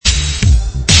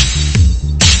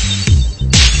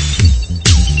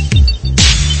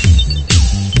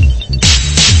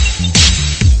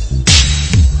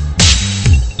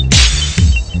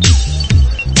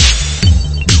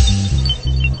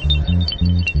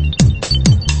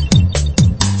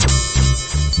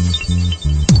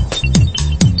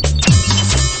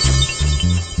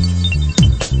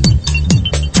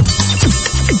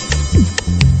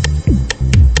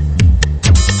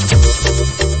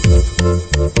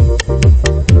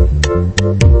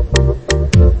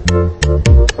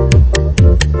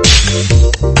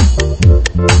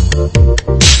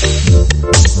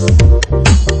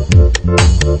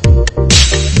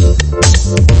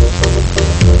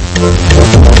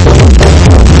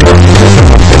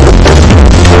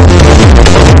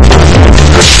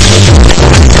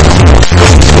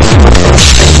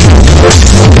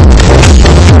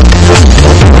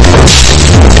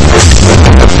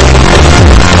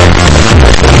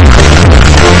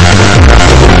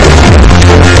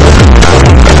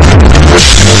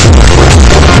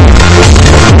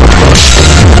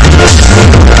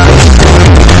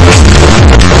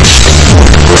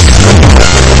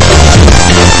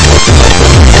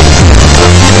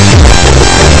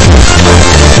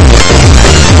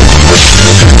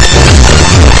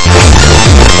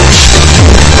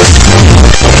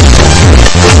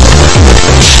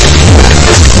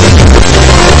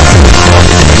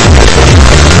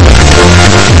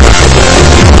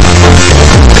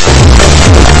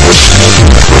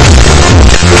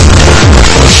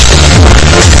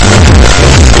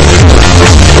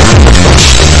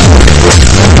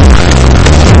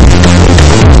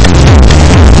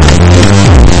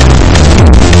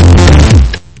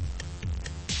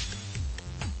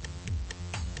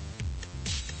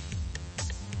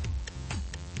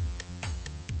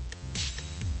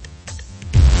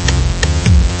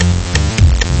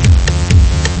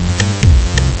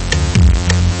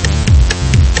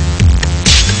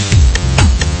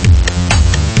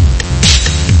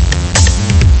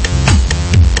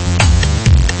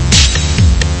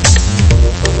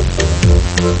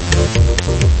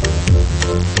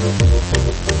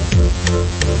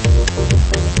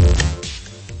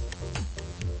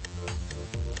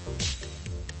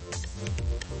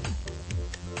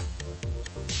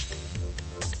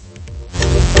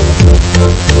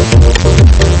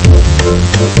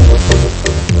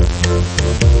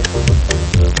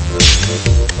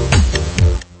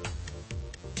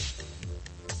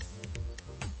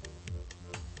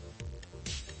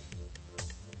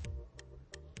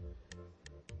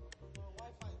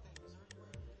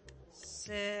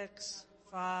6,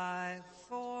 5,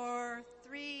 4,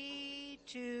 3,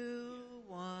 2,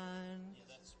 1.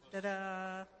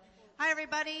 Ta-da. Hi,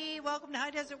 everybody. Welcome to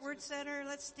High Desert Word Center.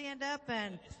 Let's stand up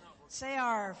and say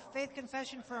our faith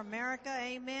confession for America.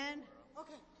 Amen.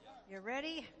 Okay. You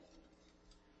ready?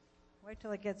 Wait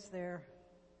till it gets there.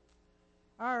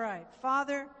 All right.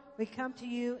 Father, we come to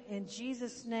you in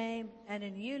Jesus' name, and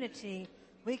in unity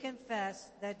we confess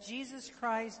that Jesus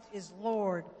Christ is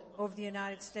Lord over the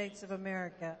United States of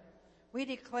America. We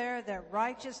declare that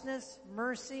righteousness,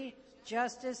 mercy,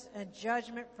 justice, and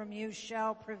judgment from you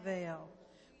shall prevail.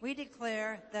 We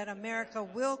declare that America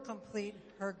will complete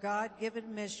her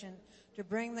God-given mission to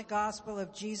bring the gospel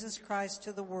of Jesus Christ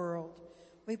to the world.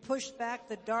 We push back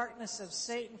the darkness of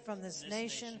Satan from this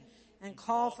nation and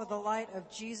call for the light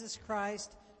of Jesus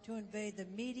Christ to invade the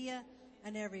media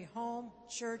and every home,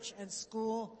 church, and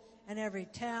school, and every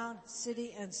town,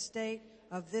 city, and state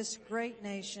of this great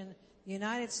nation, the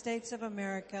United States of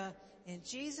America. In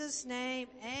Jesus' name,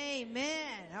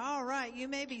 amen. All right, you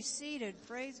may be seated.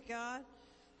 Praise God.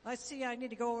 Let's see, I need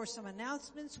to go over some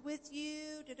announcements with you.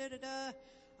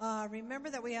 Remember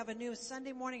that we have a new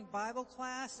Sunday morning Bible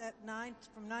class at 9,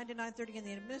 from 9 to 9:30 in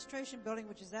the administration building,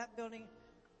 which is that building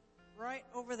right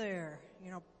over there.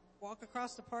 You know, walk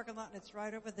across the parking lot and it's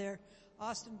right over there.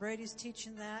 Austin Brady's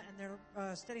teaching that, and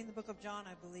they're studying the book of John,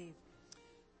 I believe.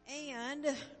 And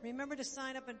remember to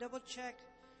sign up and double check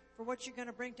for what you're going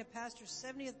to bring to Pastor's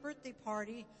 70th birthday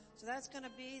party. So that's going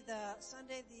to be the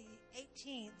Sunday the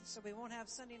 18th, so we won't have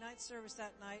Sunday night service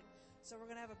that night. So we're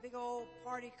going to have a big old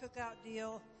party cookout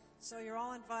deal. So you're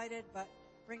all invited, but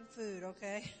bring food,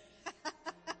 okay?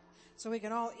 So we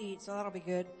can all eat, so that'll be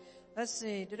good. Let's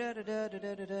see.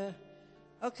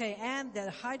 Okay, and the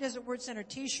High Desert Word Center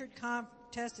T-shirt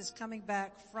contest is coming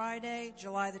back Friday,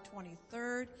 July the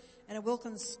 23rd, and it will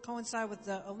coincide with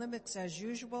the Olympics as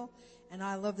usual. And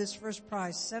I love this first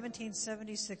prize,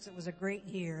 1776. It was a great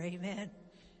year, amen,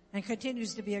 and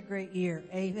continues to be a great year,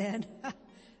 amen.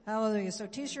 Hallelujah. So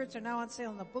T-shirts are now on sale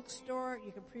in the bookstore.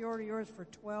 You can pre-order yours for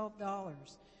 $12.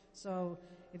 So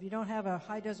if you don't have a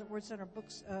High Desert Word Center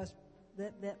books,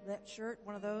 that shirt,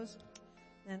 one of those,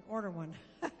 then order one.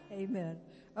 Amen.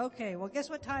 Okay, well, guess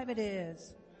what time it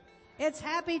is? It's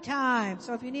happy time.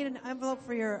 So if you need an envelope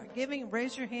for your giving,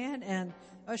 raise your hand, and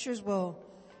ushers will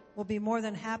be more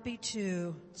than happy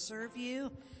to serve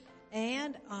you.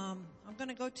 And I'm going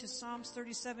to go to Psalms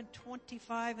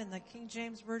 37:25 in the King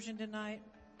James Version tonight.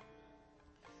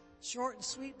 Short and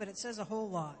sweet, but it says a whole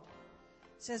lot.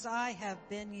 It says, I have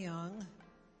been young,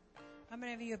 How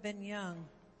many of you have been young?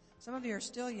 Some of you are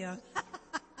still young.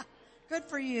 Good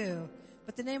for you.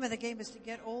 But the name of the game is to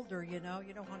get older, you know.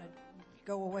 You don't want to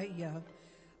go away young.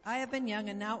 I have been young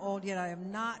and now old, yet I have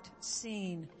not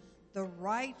seen the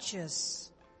righteous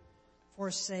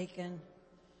forsaken,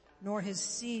 nor his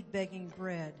seed begging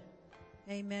bread.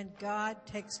 Amen. God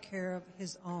takes care of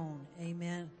his own.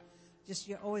 Amen. Just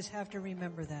you always have to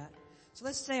remember that. So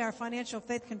let's say our financial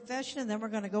faith confession, and then we're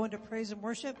going to go into praise and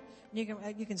worship.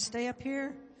 And you can stay up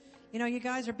here. You know, you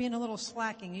guys are being a little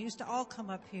slacking. You used to all come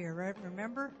up here, right?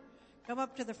 Remember? Come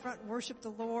up to the front and worship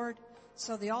the Lord.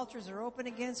 So the altars are open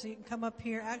again, so you can come up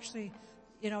here. Actually,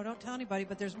 you know, don't tell anybody,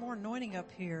 but there's more anointing up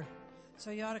here.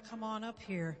 So you ought to come on up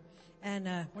here.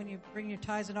 And when you bring your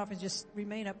tithes and offerings, just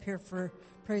remain up here for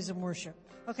praise and worship.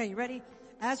 Okay, you ready?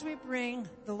 As we bring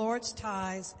the Lord's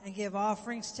tithes and give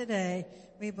offerings today,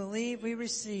 we believe we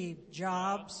receive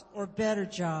jobs or better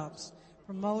jobs,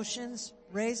 promotions,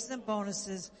 raises and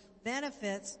bonuses,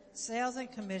 benefits, sales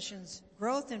and commissions,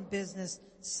 growth in business,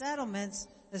 settlements,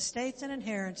 estates and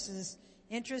inheritances,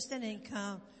 interest and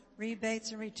income,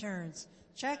 rebates and returns,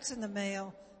 checks in the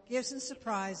mail, gifts and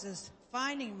surprises,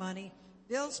 finding money,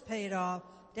 bills paid off,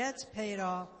 debts paid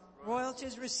off,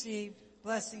 royalties received,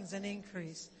 blessings and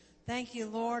increase. Thank you,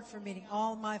 Lord, for meeting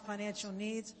all my financial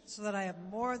needs so that I have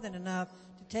more than enough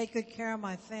to take good care of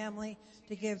my family,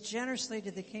 to give generously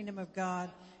to the kingdom of God,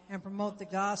 and promote the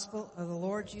gospel of the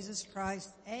Lord Jesus Christ.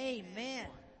 Amen.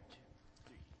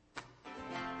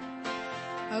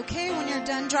 Okay, when you're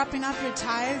done dropping off your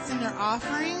tithes and your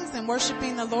offerings and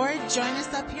worshiping the Lord, join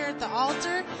us up here at the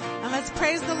altar and let's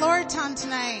praise the Lord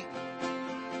tonight.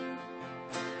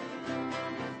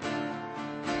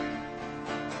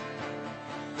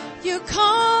 You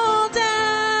call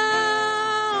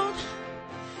down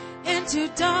into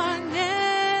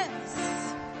darkness.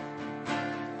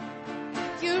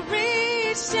 You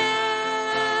reach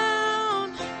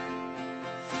down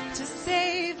to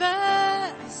save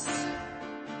us.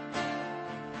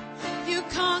 You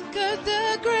conquered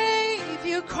the grave.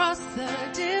 You crossed the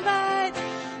divide.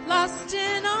 Lost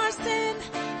in our sin,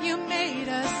 you made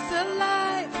us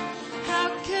alive. How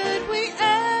could we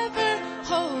ever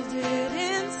hold it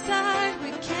inside?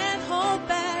 We can't hold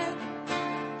back.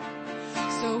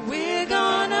 So we're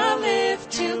gonna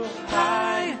lift you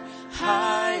higher,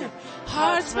 higher.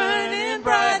 Hearts burning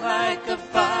bright like a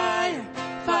fire,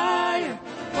 fire.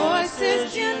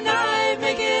 Voices unite,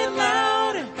 make it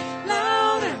louder,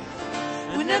 louder.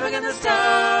 We're never gonna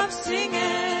stop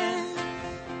singing.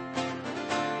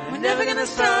 We're never gonna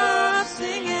stop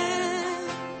singing.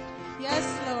 Yes,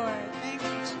 Lord. Thank you,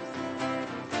 Jesus.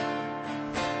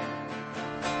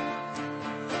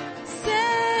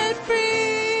 Set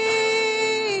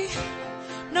free,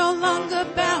 no longer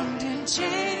bound in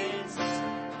chains.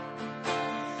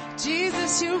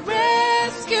 Jesus, you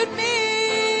rescued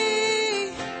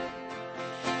me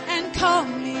and called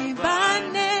me by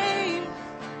name.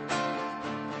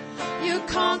 You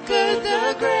conquered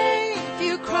the grave,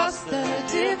 you crossed the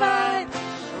divide.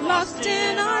 Lost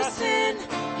in our sin,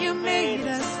 you made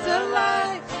us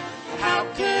alive. How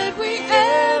could we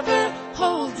ever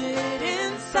hold it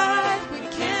inside? We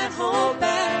can't hold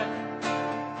back.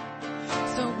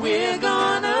 So we're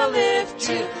gonna lift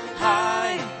you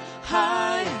higher,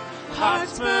 higher.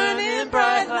 Hearts burning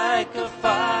bright like a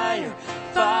fire,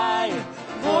 fire.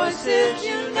 Voices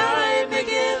unite, make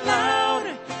it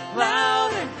louder,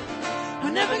 louder.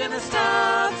 We're never gonna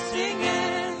stop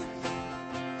singing.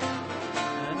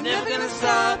 We're never gonna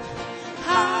stop.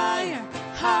 Higher,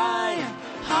 higher.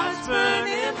 Hearts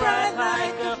burning bright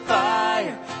like a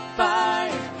fire,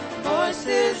 fire.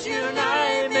 Voices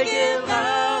unite, make it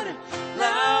louder,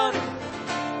 louder.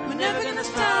 We're never gonna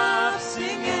stop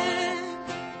singing.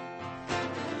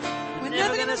 We're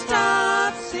never gonna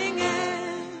stop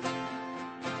singing.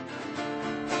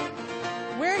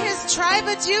 We're his tribe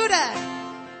of Judah,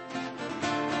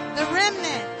 the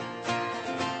remnant.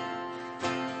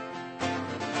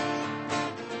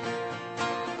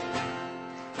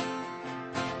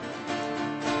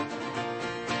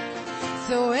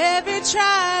 So every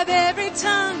tribe, every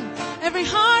tongue, every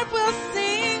heart will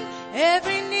sing,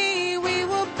 every knee we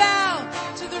will bow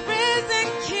to the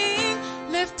risen King.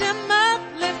 Lift him up,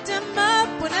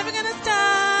 we're never gonna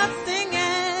stop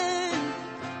singing.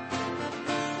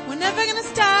 We're never gonna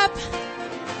stop.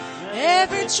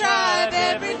 Every tribe,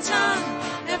 every tongue,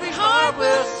 every heart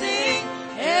will sing,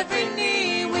 every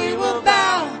knee we will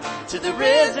bow to the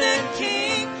risen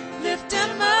King. Lift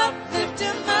him up,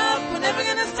 we're never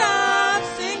gonna stop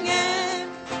singing.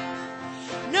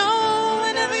 No,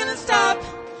 we're never gonna stop.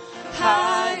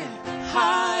 Higher,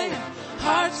 higher,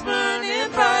 hearts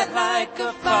burning bright like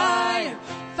a fire,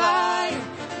 fire.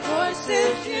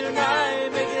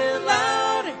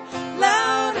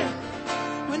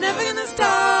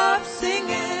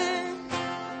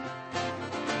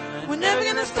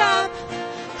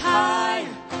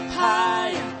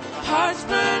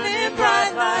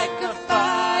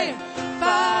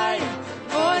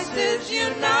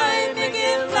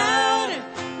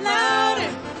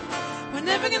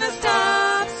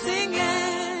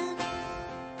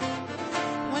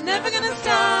 never gonna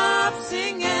stop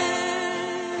singing.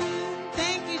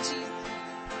 Thank you, Jesus.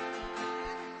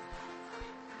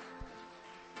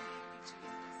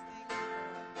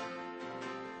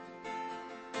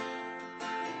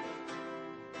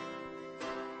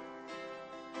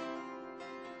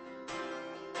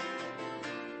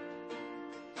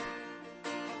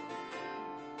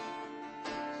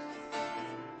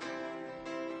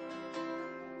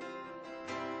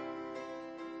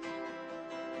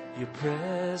 Your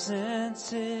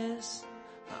presence is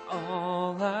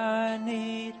all I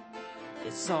need.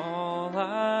 It's all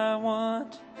I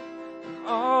want,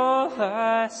 all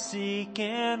I seek,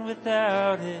 and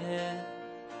without it,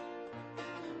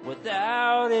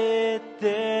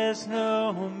 there's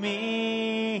no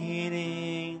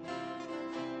meaning.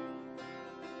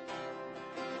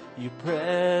 Your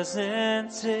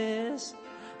presence is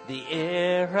the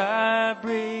air I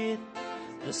breathe,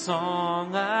 the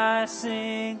song I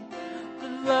sing, the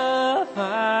love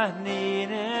I need,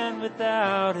 and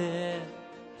without it,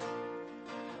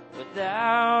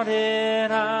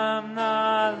 I'm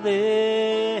not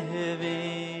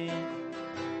living.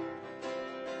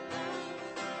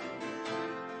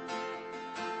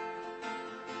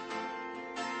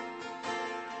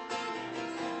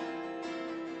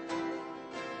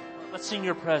 Let's sing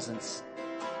your presence.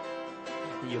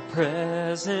 Your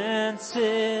presence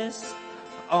is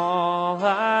all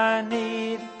I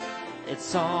need.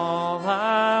 It's all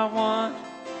I want,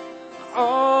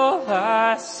 all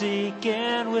I seek,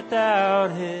 and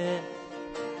without it,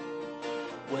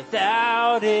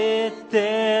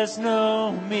 there's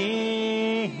no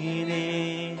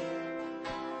meaning.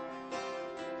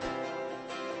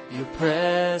 Your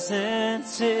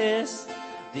presence is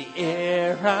the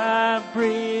air I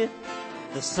breathe,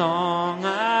 the song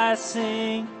I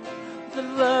sing, the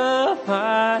love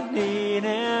I need,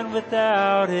 and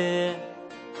without it,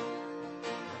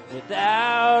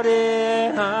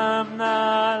 I'm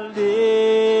not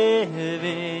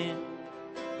living.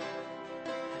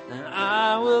 And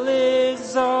I will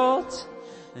exalt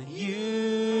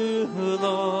you,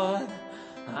 Lord.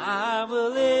 I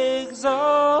will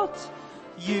exalt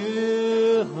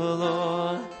you,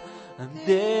 Lord. And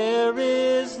there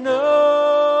is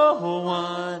no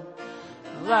one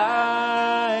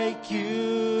like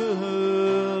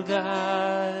you,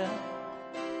 God.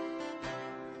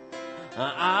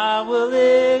 I will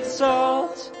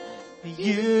exalt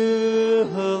you,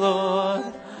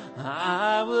 Lord.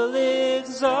 I will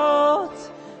exalt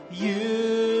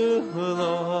you,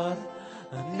 Lord.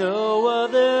 No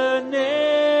other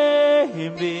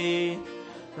name be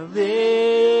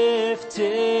lifted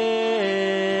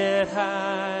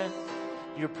high.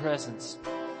 Your presence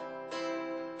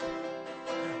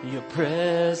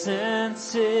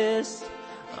is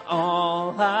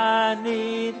all I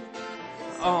need,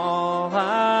 all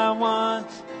I want,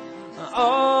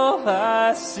 all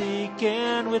I seek,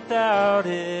 and without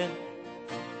it,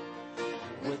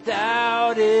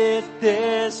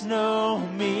 there's no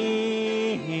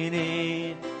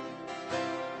meaning.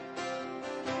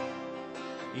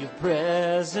 Your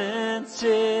presence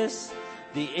is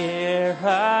the air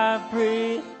I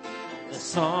breathe, the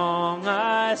song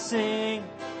I sing,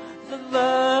 the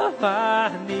love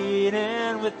I need,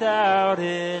 and without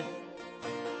it,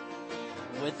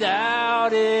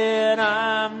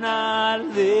 I'm not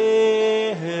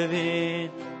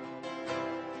living.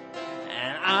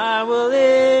 And I will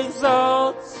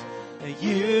exalt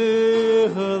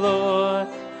you, Lord.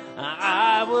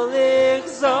 I will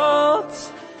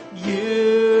exalt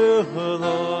you,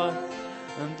 Lord.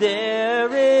 And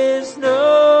there is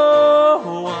no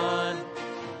one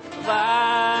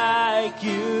like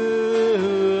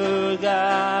you,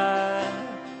 God.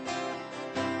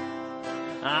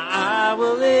 I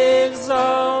will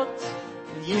exalt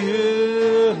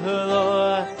you,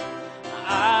 Lord.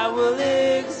 I will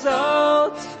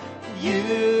exalt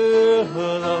you,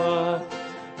 Lord.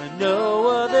 No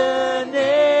other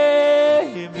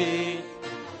name be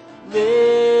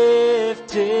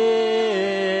lifted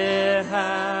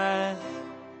high.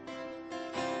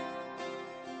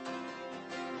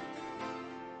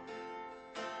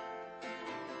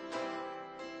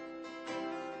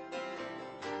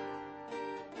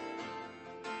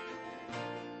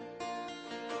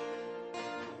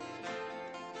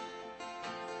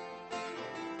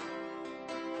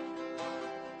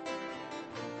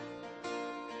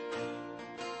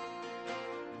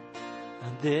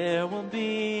 There will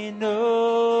be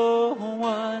no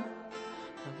one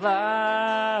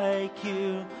like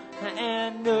you,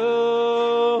 and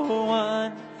no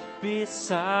one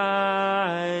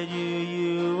beside you.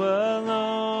 You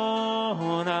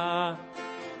alone are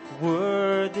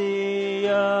worthy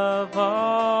of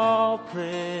all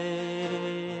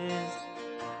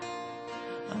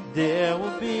there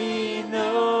will be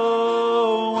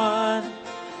no one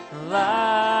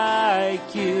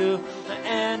like you,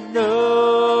 and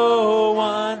no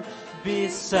one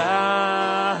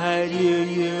beside you.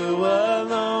 You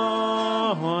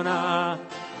alone are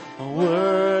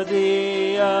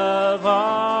worthy of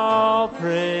all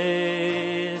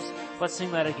praise. Let's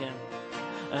sing that again.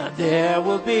 There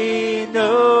will be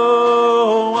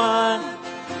no one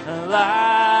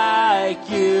like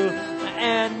you,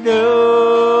 and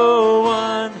no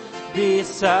one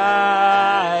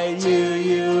beside you.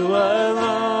 You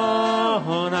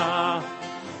alone are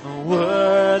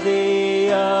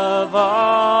worthy of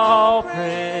all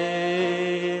praise.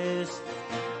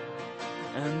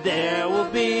 And there will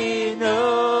be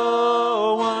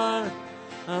no one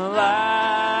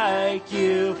like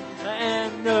you,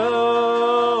 and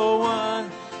no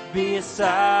one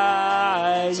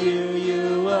beside you.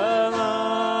 You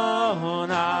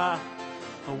alone are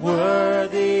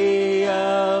worthy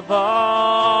of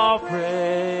all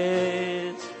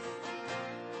praise.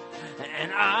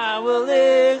 And I will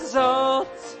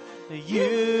exalt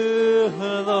you,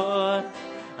 Lord.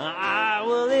 I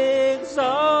will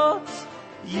exalt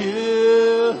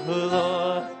you,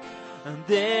 Lord. And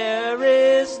there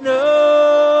is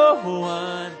no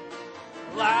one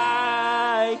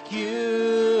like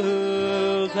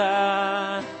you,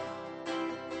 God.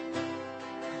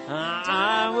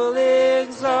 I will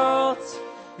exalt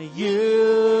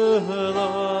you,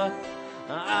 Lord.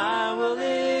 I will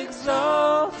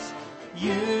exalt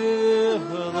you,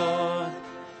 Lord.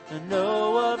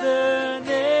 No other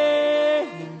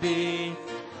name be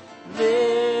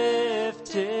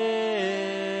lifted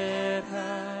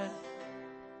high.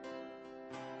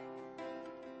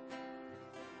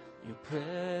 Your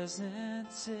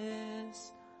presence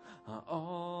is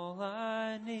all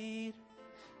I need.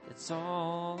 It's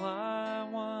all I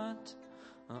want,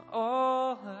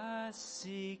 all I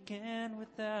seek, and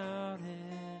without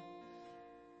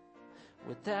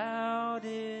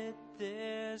it,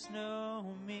 there's no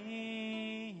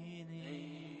meaning.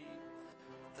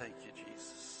 Thank you,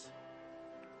 Jesus.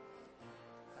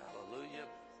 Hallelujah.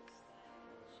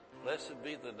 Blessed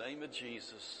be the name of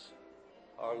Jesus,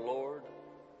 our Lord,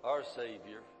 our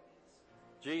Savior.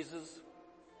 Jesus,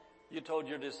 you told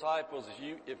your disciples,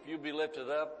 if you be lifted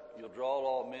up, you'll draw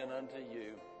all men unto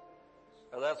you.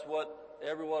 And that's what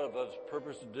every one of us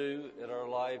purpose to do in our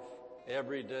life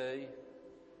every day,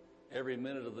 every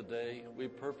minute of the day. We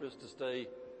purpose to stay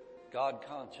God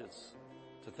conscious,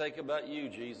 to think about you,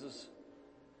 Jesus.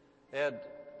 And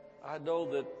I know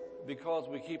that because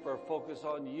we keep our focus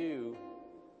on you,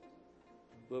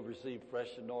 we'll receive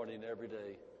fresh anointing every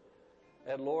day.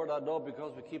 And Lord, I know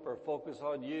because we keep our focus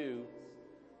on you,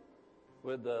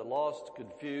 with the lost,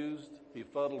 confused,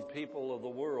 befuddled people of the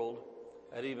world,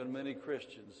 and even many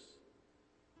Christians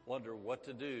wonder what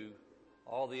to do,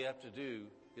 all they have to do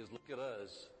is look at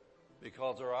us.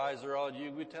 Because our eyes are on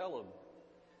you, we tell them,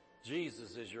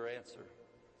 Jesus is your answer.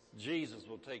 Jesus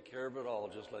will take care of it all.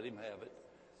 Just let him have it.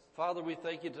 Father, we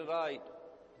thank you tonight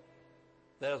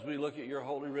that as we look at your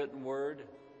holy written word,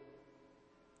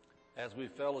 as we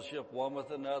fellowship one with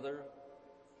another,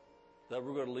 that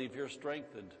we're going to leave here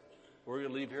strengthened. We're going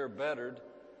to leave here bettered.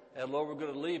 And Lord, we're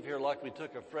going to leave here like we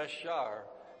took a fresh shower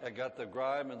and got the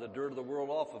grime and the dirt of the world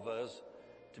off of us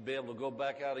to be able to go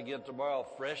back out again tomorrow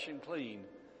fresh and clean,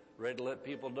 ready to let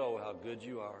people know how good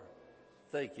you are.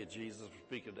 Thank you, Jesus, for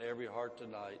speaking to every heart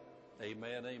tonight.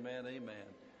 Amen, amen, amen.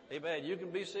 Amen. You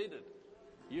can be seated.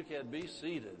 You can be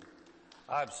seated.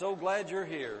 I'm so glad you're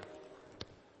here.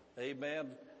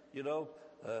 Amen. You know,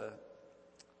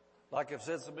 like I've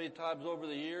said so many times over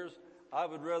the years, I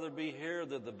would rather be here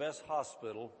than the best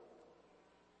hospital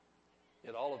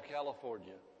in all of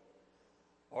California,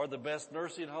 or the best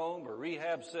nursing home or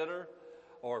rehab center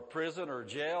or prison or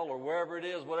jail or wherever it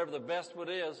is, whatever the best one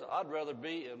is. I'd rather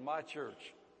be in my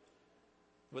church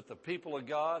with the people of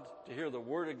God, to hear the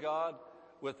word of God,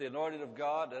 with the anointing of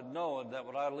God, and knowing that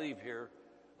when I leave here,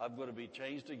 I'm going to be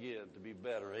changed again to be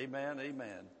better. Amen,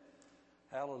 amen.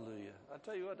 Hallelujah. I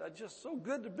tell you what, it's just so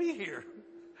good to be here.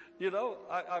 You know,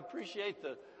 I appreciate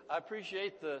the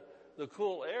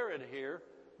cool air in here,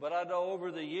 but I know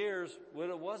over the years when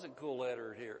it wasn't cool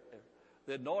air here,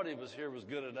 the anointing was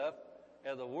good enough,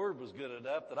 and the word was good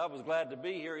enough that I was glad to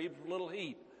be here, even for a little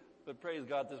heat. But praise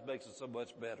God, this makes it so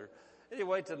much better.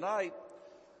 Anyway, tonight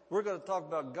we're going to talk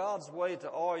about God's way to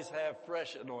always have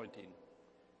fresh anointing.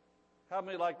 How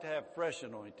many like to have fresh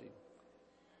anointing?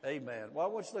 Amen. Well, I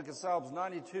want you to look at Psalms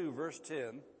 92, verse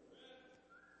 10.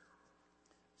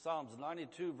 Psalms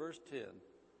 92, verse 10.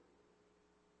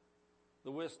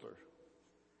 The Whistler.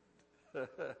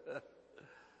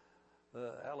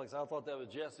 Alex, I thought that was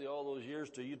Jesse all those years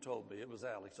till you told me. It was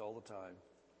Alex all the time.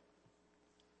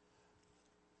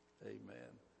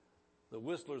 Amen. The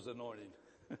Whistler's anointing.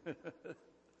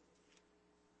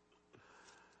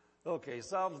 Okay,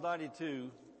 Psalms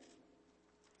 92,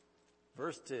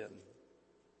 verse 10.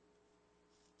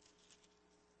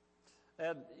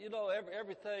 And, you know,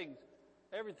 everything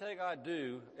I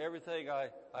do, everything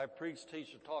I preach,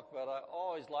 teach, or talk about, I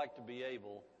always like to be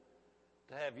able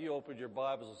to have you open your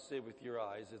Bibles and see it with your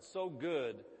eyes. It's so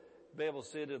good to be able to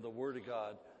see it in the Word of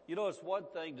God. You know, it's one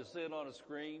thing to sit on a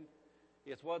screen.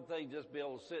 It's one thing just to be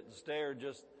able to sit and stare and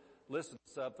just listen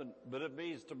to something. But it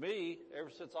means to me, ever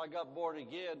since I got born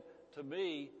again, to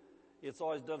me, it's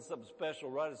always done something special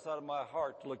right inside of my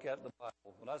heart to look at the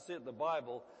Bible. When I see it in the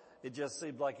Bible, it just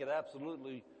seems like it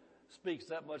absolutely speaks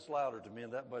that much louder to me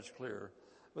and that much clearer.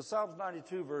 But Psalms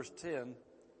 92 verse 10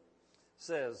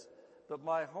 says, "But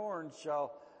my horn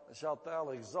shalt thou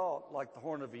exalt like the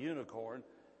horn of a unicorn."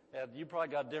 And you probably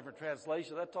got a different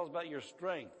translation. That talks about your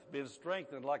strength, being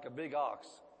strengthened like a big ox,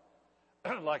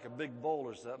 like a big bull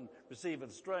or something, receiving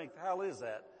strength. How is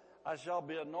that? I shall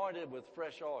be anointed with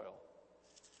fresh oil.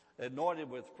 Anointed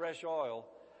with fresh oil.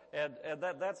 And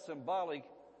that's symbolic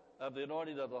of the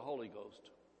anointing of the Holy Ghost.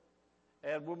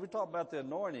 And when we talk about the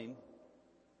anointing,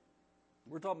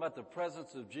 we're talking about the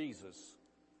presence of Jesus.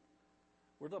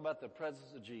 We're talking about the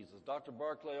presence of Jesus. Dr.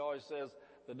 Barclay always says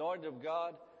the anointing of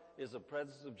God is the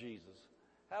presence of Jesus.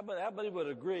 How many would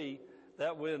agree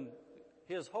that when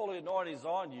His holy anointing is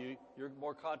on you, you're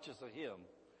more conscious of Him?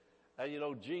 And you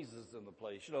know, Jesus is in the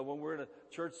place. You know, when we're in a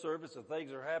church service and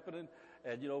things are happening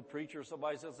and, you know, preacher or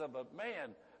somebody says something, but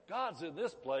man, God's in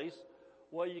this place.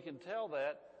 Well, you can tell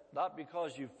that not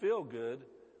because you feel good,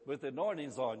 but the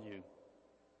anointing's on you.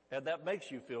 And that makes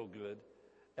you feel good.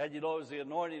 And you know, it was the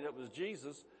anointing that was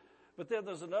Jesus. But then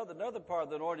there's another part of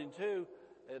the anointing too.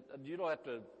 And you don't have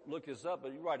to look this up,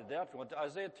 but you write it down if you want to.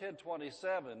 Isaiah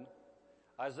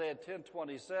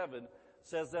 10:27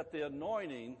 says that the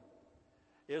anointing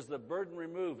is the burden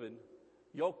removing,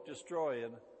 yoke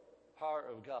destroying power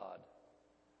of God.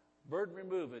 Burden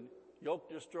removing, yoke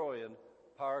destroying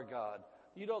power of God.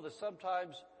 You know that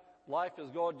sometimes life is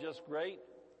going just great,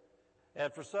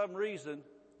 and for some reason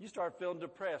you start feeling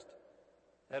depressed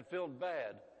and feeling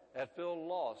bad and feeling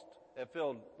lost and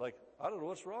feeling like, I don't know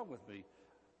what's wrong with me.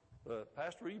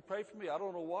 Pastor, will you pray for me? I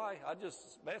don't know why.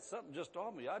 Something just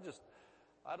on me. I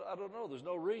don't know. There's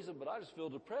no reason, but I just feel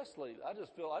depressed lately. I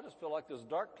just feel like there's a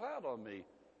dark cloud on me.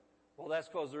 Well, that's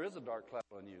because there is a dark cloud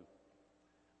on you.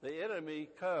 The enemy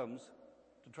comes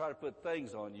to try to put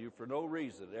things on you for no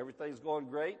reason. Everything's going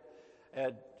great,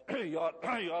 and you ought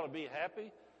to be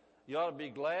happy. You ought to be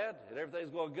glad, and everything's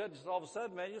going good. Just all of a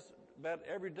sudden, man, just about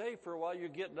every day for a while you're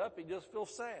getting up, and you just feel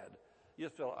sad. You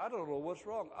just feel, I don't know what's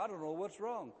wrong. I don't know what's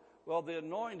wrong. Well, the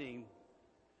anointing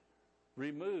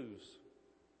removes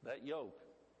that yoke.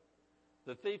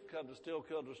 The thief comes to steal,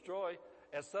 kill, destroy,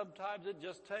 and sometimes it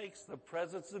just takes the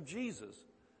presence of Jesus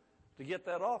to get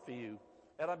that off of you.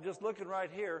 And I'm just looking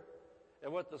right here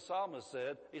at what the psalmist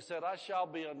said. He said, I shall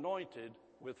be anointed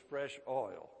with fresh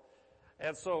oil.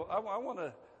 And so I want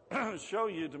to show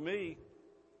you, to me,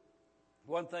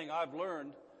 one thing I've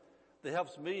learned that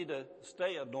helps me to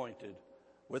stay anointed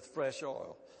with fresh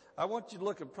oil. I want you to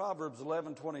look at Proverbs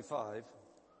 11:25.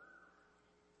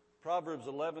 Proverbs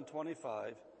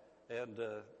 11:25. And,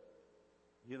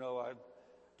 you know, I'm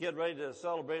getting ready to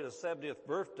celebrate a 70th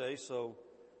birthday, so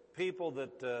people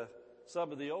that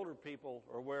some of the older people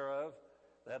are aware of,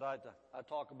 that I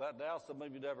talk about now, some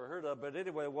of you never heard of. But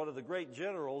anyway, one of the great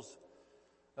generals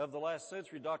of the last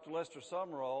century, Dr. Lester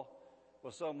Summerall,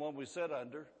 was someone we sat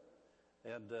under.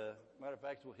 And matter of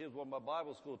fact, he was one of my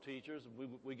Bible school teachers.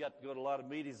 We got to go to a lot of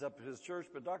meetings up at his church.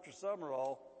 But Dr.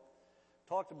 Summerall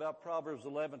talked about Proverbs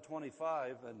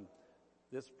 11:25, and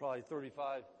this is probably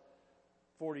 35,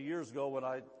 40 years ago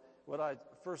when I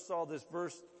first saw this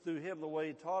verse through him, the way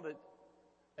he taught it.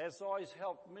 And it's always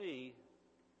helped me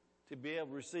to be able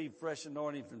to receive fresh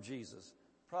anointing from Jesus.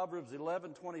 Proverbs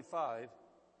 11:25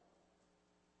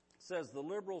 says, the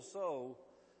liberal soul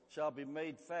shall be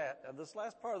made fat. And this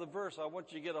last part of the verse, I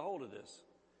want you to get a hold of this.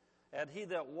 And he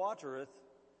that watereth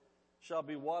shall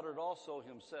be watered also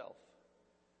himself.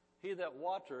 He that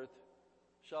watereth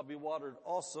shall be watered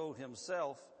also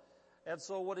himself. And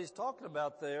so what he's talking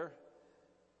about there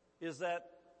is that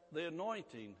the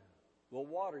anointing will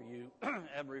water you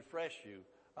and refresh you.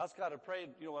 I was kind of praying,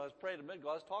 you know, when I was praying a minute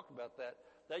ago, I was talking about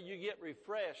that you get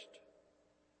refreshed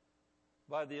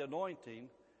by the anointing,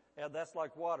 and that's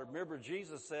like water. Remember,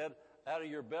 Jesus said, out of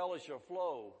your belly shall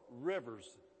flow rivers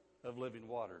of living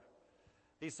water.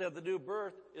 He said the new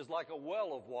birth is like a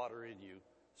well of water in you.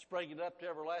 springing up to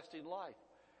everlasting life.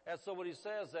 And so when he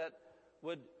says that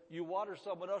when you water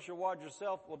someone else, you water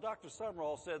yourself. Well, Dr.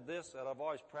 Summerall said this, and I've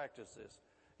always practiced this.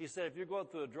 He said, if you're going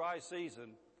through a dry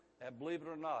season, and believe it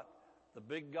or not, the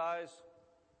big guys,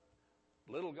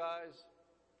 little guys,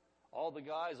 all the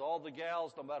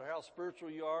gals, no matter how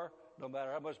spiritual you are, no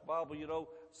matter how much Bible you know,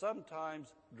 sometimes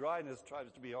dryness tries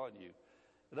to be on you.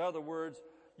 In other words,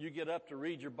 you get up to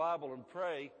read your Bible and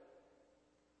pray.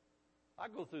 I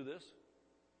go through this.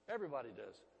 Everybody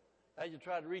does. And you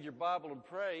try to read your Bible and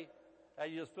pray,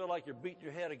 and you just feel like you're beating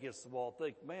your head against the wall.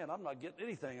 Think, man, I'm not getting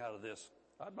anything out of this.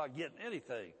 I'm not getting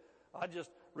anything. I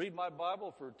just read my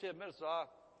Bible for 10 minutes.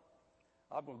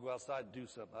 I'm going to go outside and do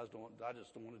something. I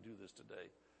just don't want to do this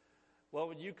today. Well,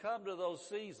 when you come to those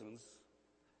seasons,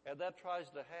 and that tries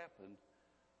to happen,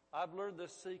 I've learned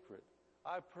this secret.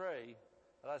 I pray,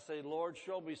 and I say, Lord,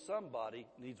 show me somebody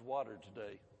needs water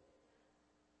today.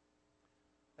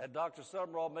 And Dr.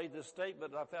 Summerall made this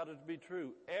statement, and I found it to be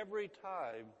true. Every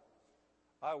time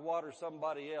I water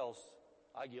somebody else,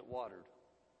 I get watered.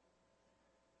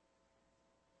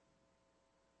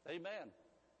 Amen.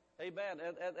 Amen.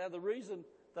 And the reason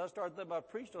that I started thinking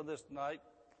about preached on this tonight,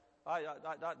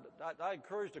 I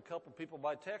encouraged a couple of people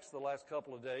by text the last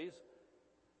couple of days,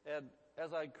 and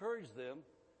as I encouraged them,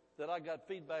 that I got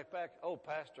feedback back, oh,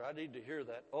 Pastor, I need to hear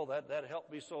that. Oh, that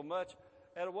helped me so much.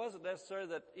 And it wasn't necessarily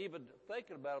that even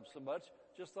thinking about them so much,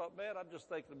 just thought, man, I'm just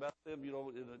thinking about them,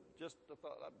 just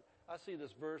thought, I see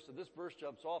this verse, and this verse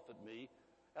jumps off at me,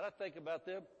 and I think about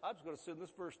them, I'm just going to send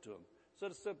this verse to them.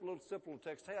 Send a little simple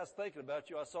text, hey, I was thinking about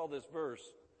you, I saw this verse.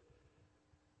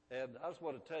 And I just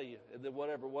want to tell you, and then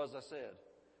whatever it was I said.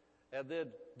 And then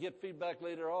get feedback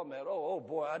later on, man, oh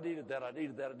boy, I needed that.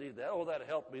 Oh, that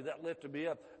helped me, that lifted me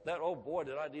up. Oh boy,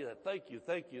 did I need that. Thank you.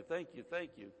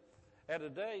 And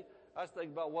today, I was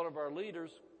thinking about one of our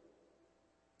leaders,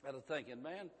 and I'm thinking,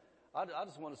 man, I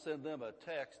just want to send them a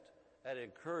text and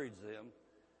encourage them.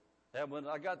 And when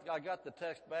I got the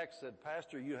text back, said,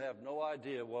 Pastor, you have no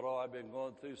idea what all I've been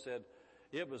going through. Said,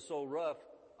 it was so rough,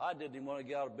 I didn't even want to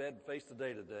get out of bed and face the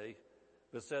day today.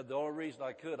 But said, the only reason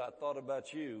I could, I thought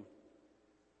about you.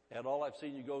 And all I've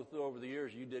seen you go through over the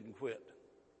years, you didn't quit.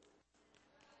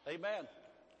 Amen.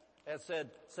 And said,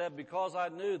 because I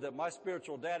knew that my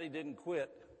spiritual daddy didn't quit.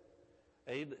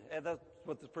 And that's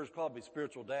what this person called me,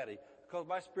 spiritual daddy. Because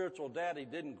my spiritual daddy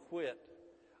didn't quit,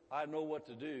 I know what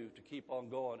to do to keep on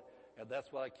going. And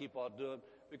that's what I keep on doing,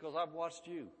 because I've watched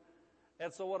you.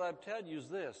 And so what I'm telling you is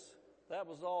this. That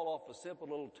was all off a simple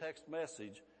little text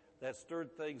message that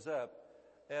stirred things up.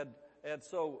 And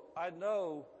so I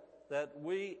know that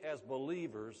we as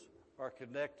believers are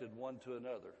connected one to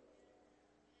another.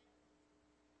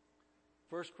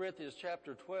 1 Corinthians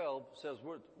chapter 12 says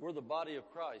we're the body of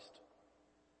Christ.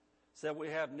 Said we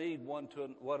have need one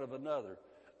of another.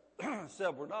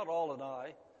 Said we're not all an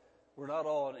eye. We're not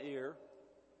all an ear.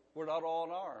 We're not all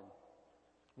an arm.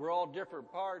 We're all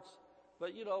different parts.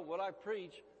 But when I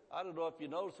preach, I don't know if you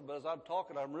notice it, but as I'm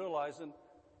talking, I'm realizing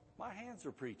my hands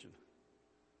are preaching.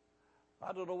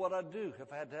 I don't know what I'd do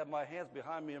if I had to have my hands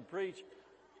behind me and preach.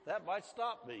 That might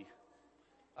stop me.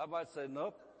 I might say,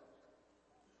 nope,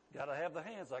 got to have the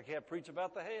hands. I can't preach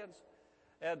about the hands.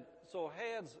 And so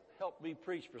hands help me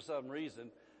preach for some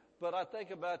reason. But I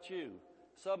think about you.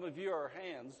 Some of you are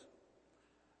hands,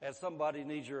 and somebody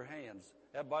needs your hands.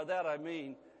 And by that I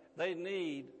mean they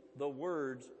need the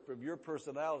words from your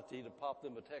personality to pop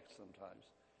them a text sometimes.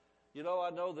 I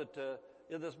know that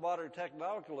in this modern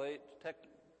technology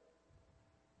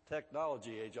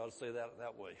age, I'll say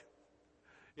that way.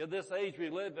 In this age we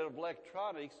live in of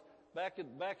electronics, back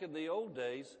in the old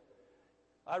days,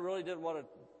 I really didn't want to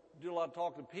do a lot of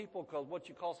talking to people, because once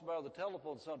you call somebody on the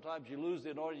telephone, sometimes you lose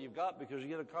the anointing you've got, because you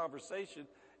get a conversation,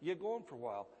 you get going for a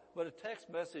while. But a text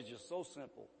message is so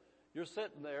simple. You're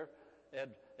sitting there,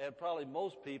 and probably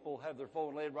most people have their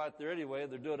phone laying right there anyway,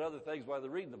 and they're doing other things while they're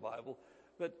reading the Bible.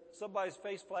 But somebody's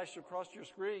face flashed across your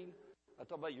screen. I'm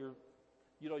talking about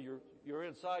you're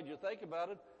inside, you think about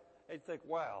it, and you think,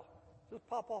 wow, just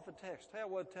pop off a text. Hey, I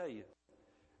want to tell you.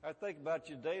 I think about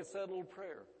you today and said a little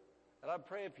prayer. And I'm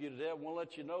praying for you today. I want to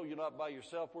let you know you're not by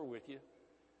yourself. We're with you.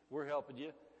 We're helping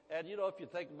you. And if you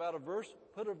think about a verse,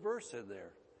 put a verse in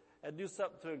there and do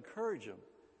something to encourage them.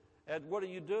 And what are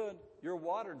you doing? You're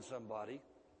watering somebody.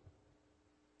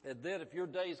 And then if your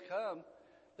days come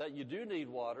that you do need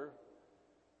water,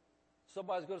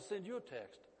 somebody's going to send you a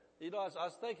text. I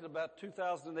was thinking about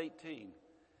 2018.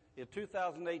 In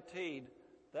 2018,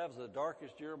 that was the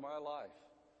darkest year of my life.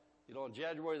 On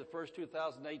January the 1st,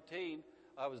 2018,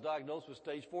 I was diagnosed with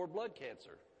stage 4 blood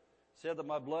cancer. Said that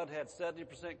my blood had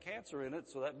 70% cancer in it,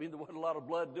 so that means there wasn't a lot of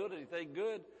blood doing anything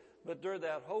good. But during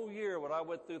that whole year when I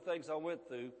went through things I went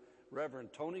through, Reverend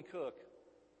Tony Cook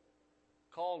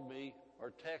called me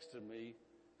or texted me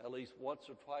at least once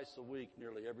or twice a week,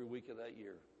 nearly every week of that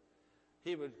year.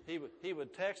 He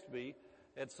would text me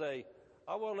and say,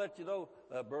 I want to let you know,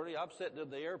 Bernie, I'm sitting in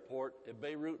the airport in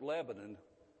Beirut, Lebanon.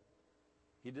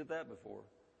 He did that before.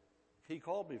 He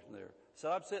called me from there.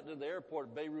 Said, I'm sitting in the airport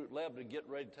in Beirut, Lebanon, getting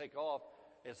ready to take off,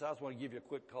 and so I just want to give you a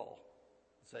quick call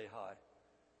and say hi.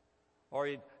 Or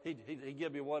he'd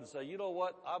give me one and say, you know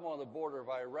what, I'm on the border of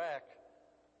Iraq.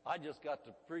 I just got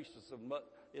to preach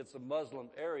in some Muslim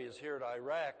areas here in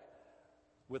Iraq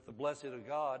with the blessing of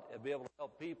God and be able to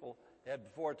help people. And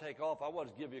before I take off, I want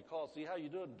to give you a call, see how you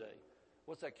doing today.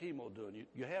 What's that chemo doing?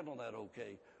 You handling that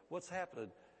okay? What's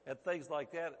happening? And things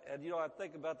like that. And, I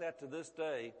think about that to this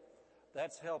day.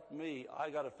 That's helped me. I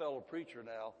got a fellow preacher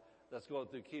now that's going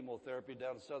through chemotherapy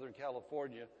down in Southern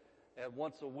California. And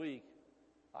once a week,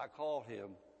 I call him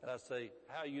and I say,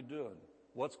 how you doing?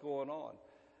 What's going on?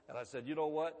 And I said, you know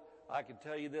what? I can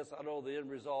tell you this. I know the end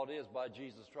result is by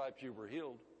Jesus' stripes you were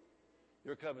healed.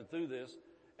 You're coming through this.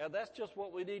 And that's just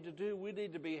what we need to do. We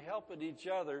need to be helping each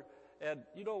other. And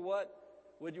you know what?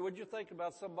 When you think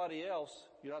about somebody else,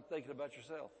 you're not thinking about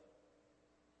yourself.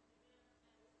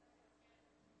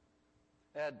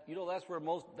 And that's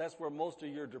where most of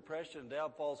your depression and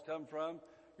downfalls come from.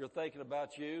 You're thinking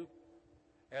about you.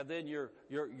 And then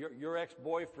your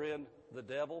ex-boyfriend, the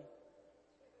devil,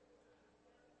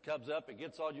 comes up and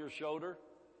gets on your shoulder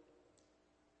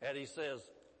and he says,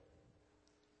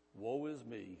 woe is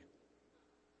me.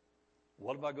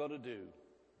 What am I going to do?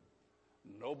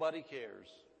 Nobody cares.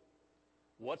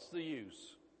 What's the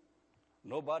use?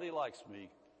 Nobody likes me.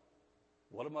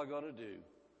 What am I going to do?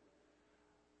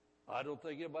 I don't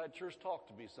think anybody at church talked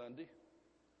to me Sunday.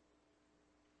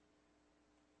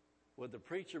 When the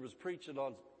preacher was preaching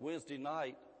on Wednesday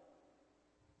night,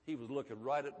 he was looking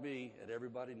right at me and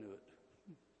everybody knew it.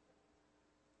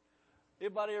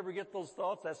 Anybody ever get those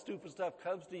thoughts? That stupid stuff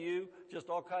comes to you, just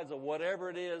all kinds of whatever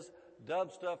it is, dumb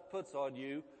stuff puts on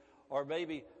you, or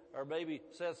maybe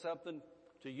says something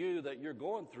to you that you're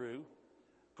going through,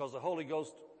 because the Holy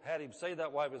Ghost had him say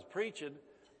that while he was preaching,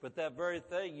 but that very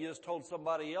thing you just told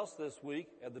somebody else this week,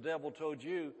 and the devil told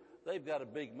you, they've got a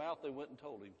big mouth, they went and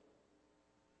told him.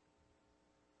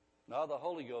 Now the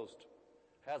Holy Ghost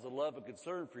has a love and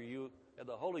concern for you, and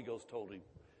the Holy Ghost told him.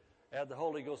 And the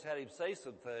Holy Ghost had him say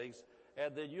some things,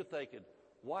 and then you're thinking,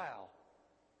 wow,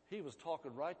 he was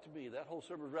talking right to me. That whole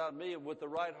sermon was around me, and with the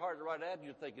right heart and the right attitude,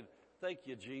 you're thinking, thank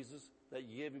you, Jesus, that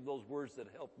you gave him those words that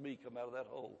helped me come out of that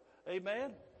hole.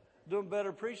 Amen? Doing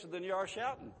better preaching than you are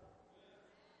shouting.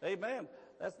 Amen.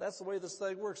 That's the way this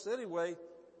thing works. Anyway,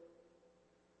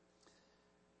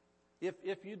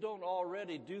 if you don't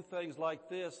already do things like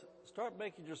this, start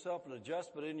making yourself an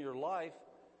adjustment in your life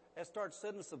and start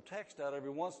sending some text out every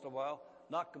once in a while,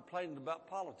 not complaining about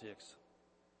politics.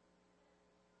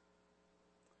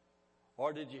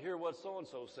 Or did you hear what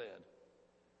so-and-so said?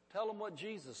 Tell them what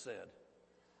Jesus said.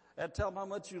 And tell them how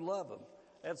much you love them.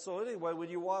 And so anyway, when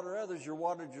you water others, you're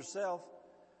watering yourself.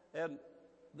 And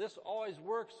this always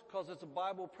works because it's a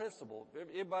Bible principle.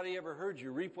 Anybody ever heard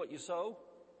you reap what you sow?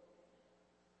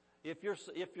 If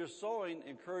you're sowing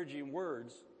encouraging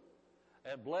words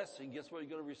and blessing, guess what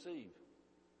you're going to receive?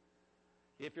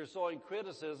 If you're sowing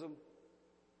criticism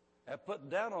and putting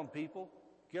down on people,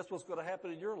 guess what's going to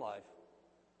happen in your life?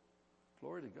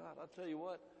 Glory to God. I'll tell you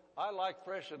what, I like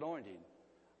fresh anointing.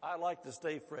 I like to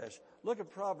stay fresh. Look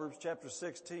at Proverbs chapter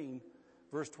 16,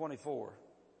 verse 24.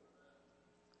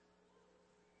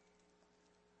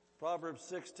 Proverbs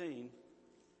 16,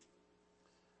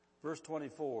 verse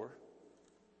 24.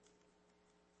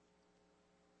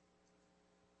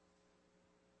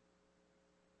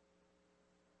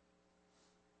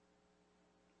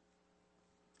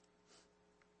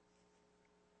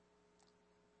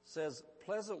 Says,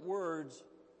 pleasant words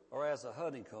are as a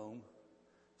honeycomb,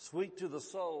 sweet to the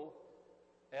soul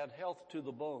and health to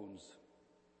the bones.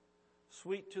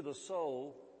 Sweet to the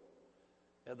soul,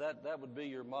 and that would be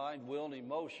your mind, will, and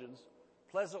emotions.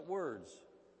 Pleasant words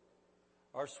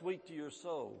are sweet to your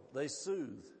soul. They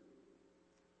soothe.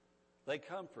 They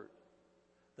comfort.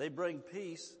 They bring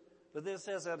peace. But then it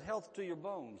says, and health to your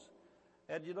bones.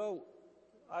 And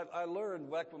I learned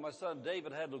back when my son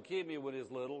David had leukemia when he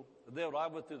was little, and then when I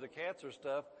went through the cancer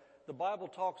stuff, the Bible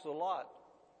talks a lot,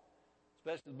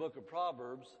 especially the book of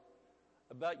Proverbs,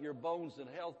 about your bones and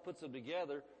health, puts them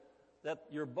together, that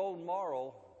your bone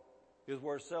marrow is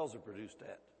where cells are produced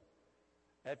at.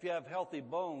 And if you have healthy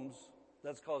bones,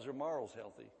 that's because your marrow's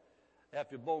healthy. And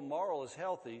if your bone marrow is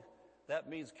healthy, that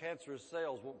means cancerous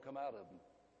cells won't come out of them.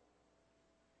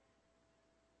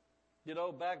 You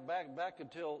know, back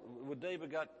until when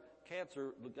David got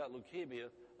cancer, got leukemia,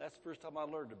 that's the first time I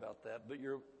learned about that. But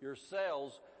your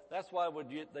cells, that's why when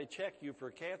they check you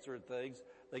for cancer and things,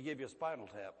 they give you a spinal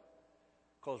tap.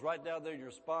 Because right down there in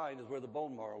your spine is where the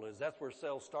bone marrow is. That's where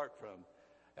cells start from.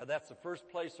 And that's the first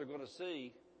place they're going to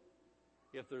see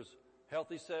if there's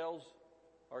healthy cells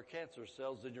or cancer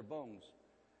cells in your bones.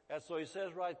 And so he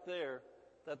says right there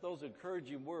that those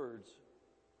encouraging words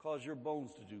cause your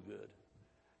bones to do good.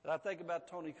 And I think about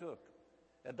Tony Cook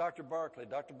and Dr. Barclay.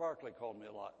 Dr. Barclay called me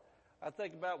a lot. I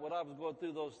think about when I was going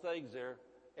through those things there,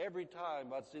 every time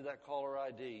I'd see that caller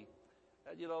ID.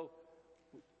 And you know,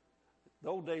 the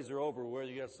old days are over where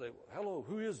you got to say, hello,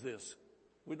 who is this?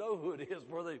 We know who it is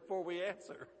before we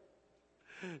answer.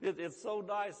 It's so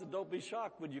nice, and don't be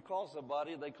shocked when you call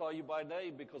somebody and they call you by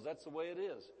name, because that's the way it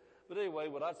is. But anyway,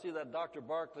 when I see that Dr.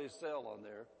 Barclay's cell on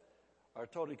there, or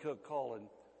Tony Cook calling,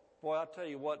 boy, I'll tell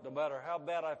you what, no matter how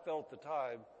bad I felt at the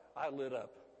time, I lit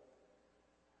up.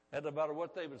 And no matter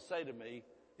what they would say to me,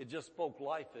 it just spoke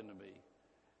life into me.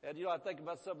 And you know, I think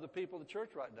about some of the people in the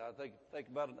church right now. I think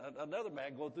about another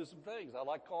man going through some things. I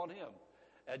like calling him,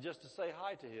 and just to say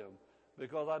hi to him,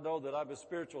 because I know that I'm his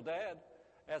spiritual dad.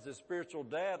 As his spiritual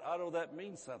dad, I know that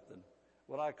means something.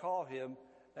 When I call him,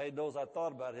 and he knows I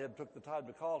thought about him, took the time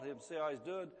to call him, see how he's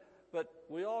doing. But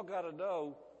we all got to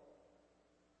know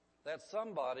that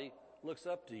somebody looks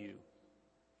up to you.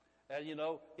 And you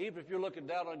know, even if you're looking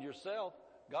down on yourself,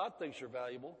 God thinks you're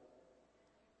valuable.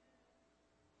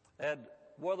 And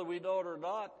whether we know it or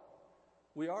not,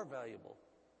 we are valuable.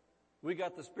 We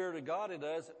got the Spirit of God in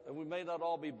us, and we may not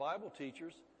all be Bible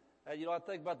teachers. And you know, I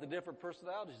think about the different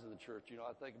personalities in the church. You know,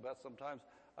 I think about sometimes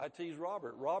I tease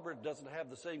Robert. Robert doesn't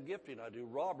have the same gifting I do.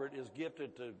 Robert is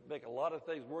gifted to make a lot of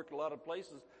things work in a lot of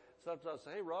places. Sometimes I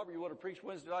say, hey, Robert, you want to preach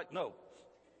Wednesday night? No.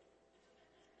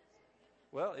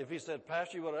 Well, if he said,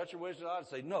 Pastor, you want to usher Wednesday night? I'd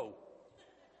say no.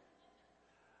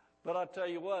 But I tell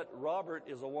you what, Robert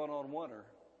is a one-on-oneer.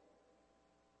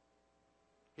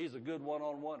 He's a good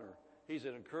one-on-oneer. He's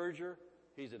an encourager.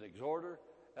 He's an exhorter.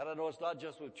 And I know it's not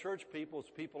just with church people, it's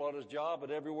people on his job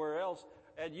and everywhere else.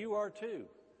 And you are too.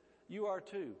 You are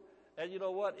too. And you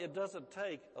know what? It doesn't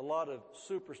take a lot of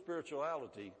super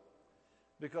spirituality,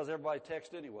 because everybody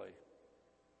texts anyway.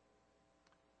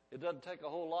 It doesn't take a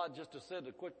whole lot just to send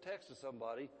a quick text to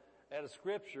somebody and a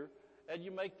scripture, and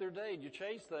you make their day and you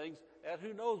change things, and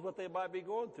who knows what they might be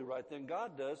going through right then.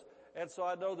 God does. And so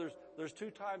I know there's two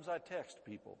times I text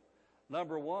people.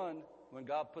 Number one, when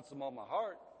God puts them on my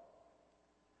heart.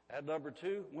 And number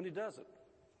two, when he doesn't.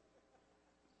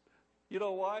 You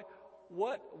know why?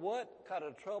 What kind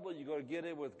of trouble are you going to get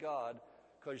in with God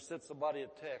because you sent somebody a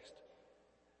text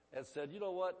and said, you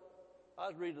know what? I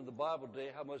was reading in the Bible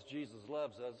today how much Jesus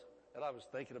loves us, and I was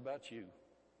thinking about you.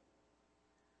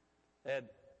 And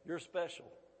you're special.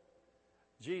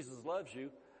 Jesus loves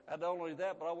you. And not only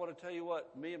that, but I want to tell you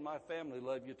what, me and my family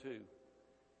love you too.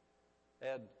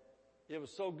 And it was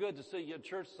so good to see you at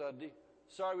church Sunday.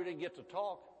 Sorry we didn't get to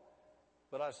talk,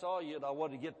 but I saw you and I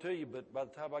wanted to get to you, but by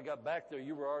the time I got back there,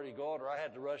 you were already gone, or I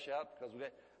had to rush out because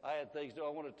I had things to do. I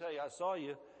want to tell you, I saw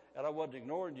you and I wasn't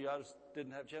ignoring you. I just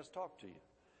didn't have a chance to talk to you.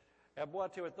 And boy, I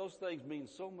tell you what, those things mean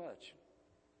so much.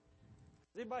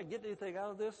 Does anybody get anything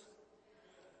out of this?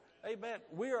 Amen.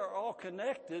 We are all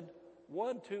connected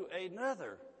one to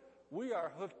another. We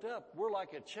are hooked up. We're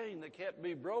like a chain that can't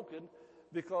be broken,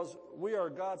 because we are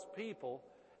God's people,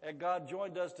 and God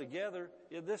joined us together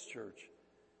in this church.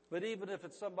 But even if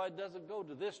it's somebody doesn't go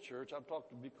to this church, I'm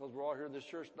talking because we're all here in this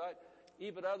church tonight,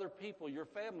 even other people, your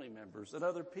family members and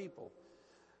other people.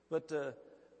 But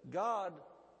God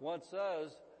wants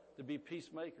us to be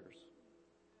peacemakers.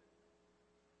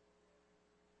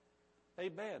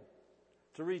 Amen.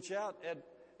 To reach out,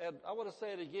 and I want to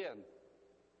say it again.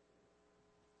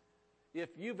 If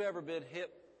you've ever been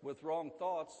hit with wrong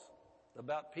thoughts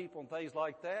about people and things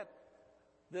like that,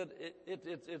 then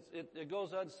it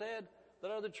goes unsaid that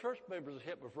other church members are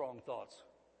hit with wrong thoughts.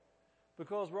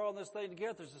 Because we're on this thing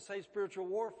together. It's the same spiritual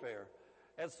warfare.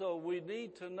 And so we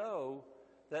need to know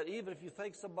that even if you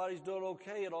think somebody's doing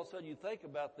okay and all of a sudden you think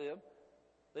about them,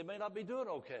 they may not be doing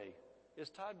okay. It's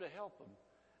time to help them.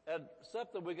 And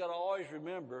something we got to always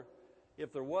remember,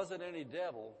 if there wasn't any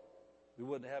devil, we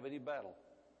wouldn't have any battle.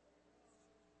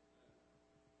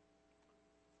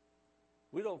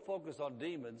 We don't focus on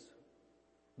demons,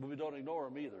 but we don't ignore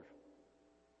them either.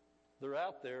 They're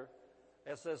out there.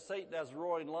 It says, Satan as a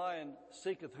roaring lion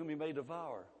seeketh whom he may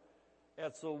devour.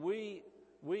 And so we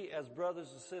as brothers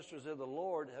and sisters in the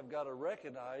Lord have got to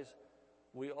recognize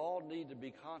we all need to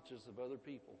be conscious of other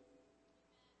people.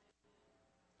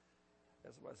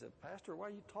 And somebody said, Pastor, why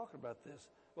are you talking about this?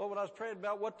 Well, when I was praying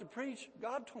about what to preach,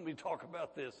 God told me to talk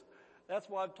about this. That's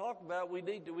why I'm talking about we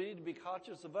need to be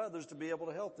conscious of others to be able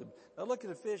to help them. Now look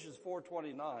at Ephesians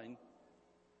 4:29.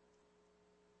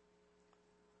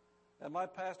 And my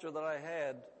pastor that I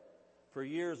had for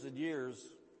years and years,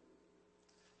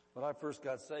 when I first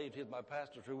got saved, he was my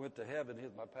pastor who went to heaven. He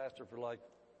was my pastor for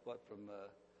from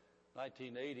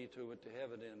 1980 to went to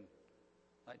heaven in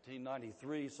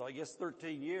 1993. So I guess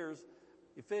 13 years.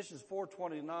 Ephesians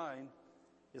 4:29,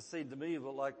 it seemed to me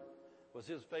like was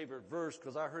his favorite verse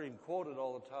because I heard him quote it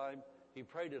all the time. He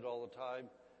prayed it all the time,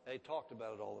 and he talked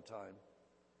about it all the time.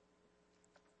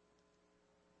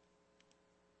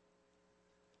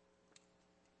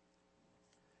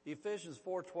 Ephesians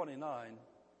 4:29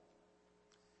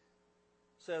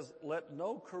 says, "Let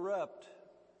no corrupt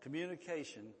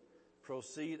communication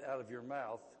proceed out of your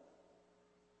mouth,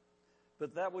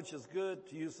 but that which is good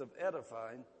to use of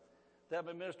edifying, that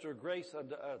may minister grace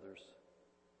unto others."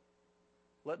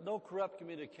 Let no corrupt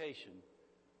communication.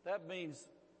 That means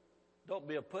don't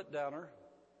be a put-downer.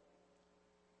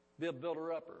 Be a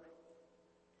builder-upper.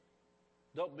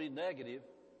 Don't be negative.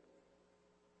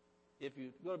 If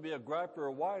you're going to be a griper or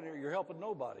a whiner, you're helping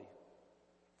nobody.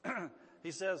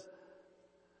 He says,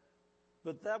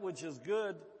 but that which is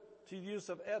good to use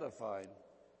of edifying.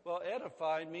 Well,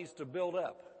 edifying means to build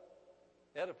up.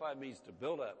 Edify means to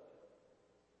build up.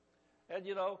 And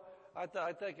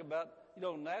I think about,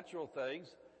 natural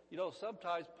things.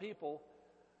 Sometimes people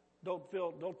don't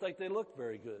think they look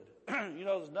very good.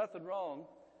 There's nothing wrong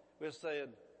with saying,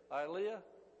 Ilea,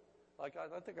 like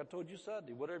I think I told you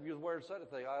Sunday, whatever you was wearing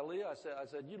Sunday, Ilea, I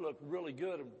said, you look really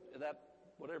good in that,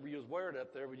 whatever you was wearing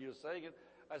up there when you was singing.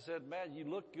 I said, man, you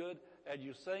look good and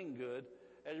you sing good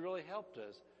and you really helped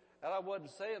us. And I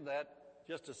wasn't saying that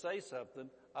just to say something.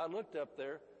 I looked up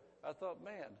there. I thought,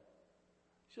 man,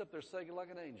 she's up there singing like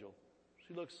an angel.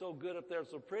 She looks so good up there,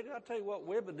 so pretty. I tell you what,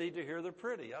 women need to hear they're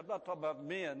pretty. I'm not talking about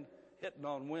men hitting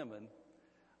on women.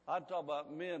 I'm talking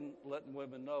about men letting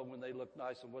women know when they look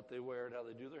nice and what they wear and how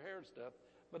they do their hair and stuff,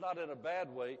 but not in a bad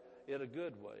way, in a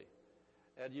good way.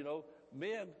 And,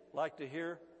 men like to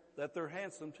hear that they're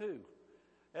handsome too.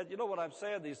 And you know what I'm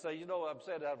saying? These things, I'm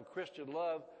saying out of Christian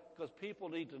love, because people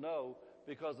need to know,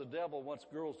 because the devil wants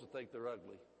girls to think they're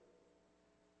ugly.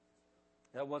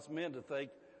 He wants men to think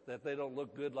that they don't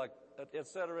look good, like, et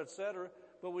cetera, et cetera.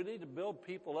 But we need to build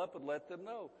people up and let them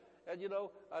know. And,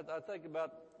 I think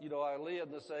about, Ilea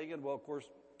and the singing. Well, of course,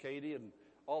 Katie and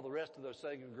all the rest of the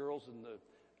singing girls and the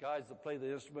guys that play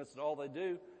the instruments and all they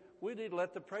do. We need to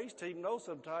let the praise team know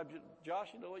sometimes, Josh,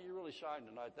 you know what? You really shined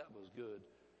tonight. That was good.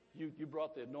 You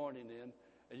brought the anointing in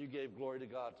and you gave glory to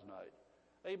God tonight.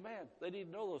 Amen. They need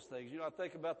to know those things. I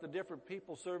think about the different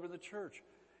people serving the church.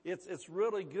 It's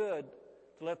really good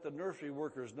to let the nursery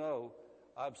workers know,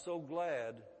 I'm so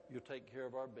glad you're taking care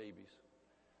of our babies.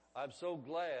 I'm so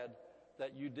glad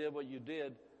that you did what you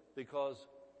did because,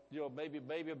 maybe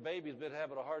a baby's been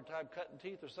having a hard time cutting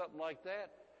teeth or something like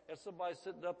that, and somebody's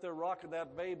sitting up there rocking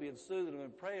that baby and soothing him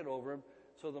and praying over him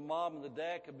so the mom and the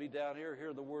dad can be down here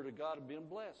hearing the word of God and being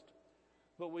blessed.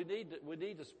 But we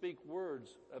need to speak words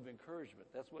of encouragement.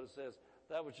 That's what it says.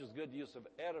 That which is good use of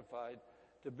edified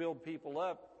to build people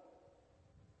up.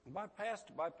 My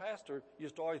pastor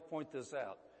used to always point this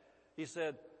out. He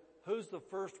said, who's the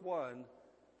first one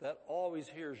that always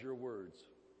hears your words?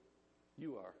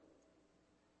 You are.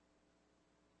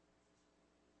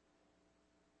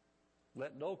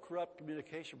 Let no corrupt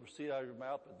communication proceed out of your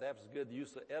mouth, but that's good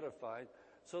use of edifying.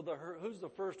 So who's the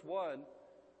first one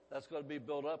that's going to be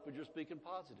built up when you're speaking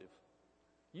positive?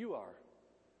 You are.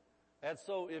 And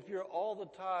so if you're all the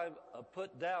time a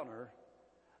put-downer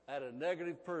at a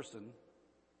negative person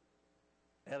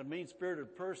and a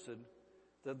mean-spirited person,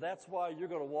 then that's why you're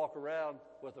going to walk around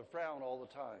with a frown all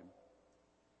the time.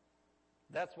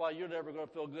 That's why you're never going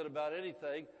to feel good about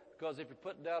anything, because if you're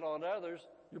putting down on others,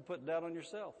 you're putting down on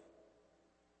yourself.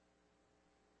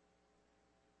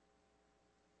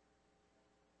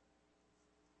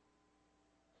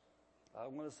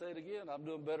 I'm going to say it again. I'm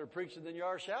doing better preaching than you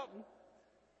are shouting.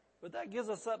 But that gives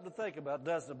us something to think about,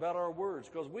 doesn't it, about our words,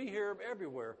 because we hear them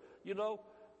everywhere.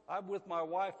 I'm with my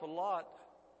wife a lot,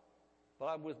 but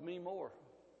I'm with me more.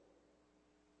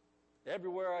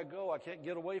 Everywhere I go, I can't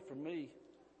get away from me.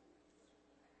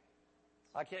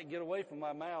 I can't get away from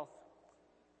my mouth.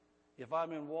 If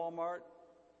I'm in Walmart,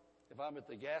 if I'm at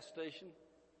the gas station,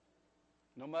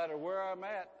 no matter where I'm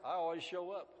at, I always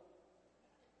show up.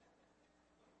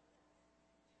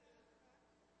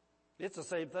 It's the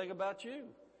same thing about you.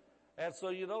 And so,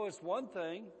 it's one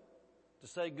thing to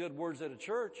say good words at a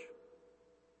church,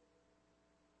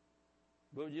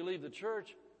 but when you leave the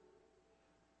church,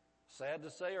 sad to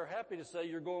say or happy to say,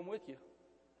 you're going with you.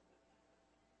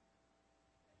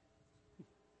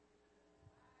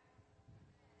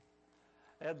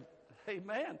 And,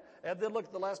 amen. And then look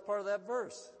at the last part of that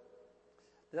verse.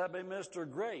 That may minister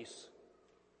grace.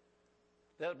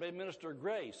 That may minister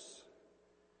grace.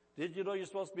 Did you know you're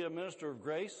supposed to be a minister of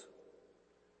grace?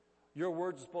 Your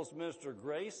words are supposed to minister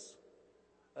grace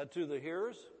to the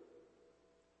hearers.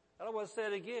 And I want to say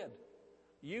it again.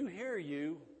 You hear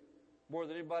you more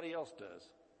than anybody else does.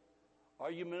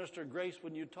 Are you ministering grace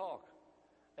when you talk?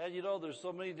 And you know, there's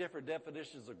so many different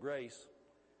definitions of grace.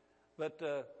 But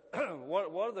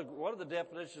one of the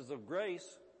definitions of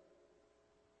grace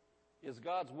is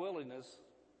God's willingness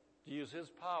to use His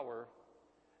power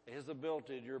and His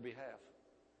ability in your behalf,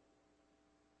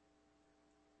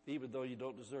 even though you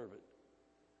don't deserve it.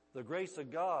 The grace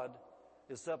of God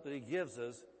is something He gives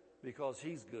us because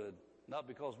He's good, not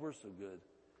because we're so good.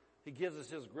 He gives us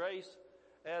His grace,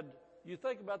 and you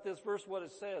think about this verse, what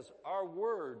it says. Our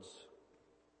words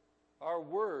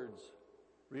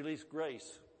release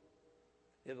grace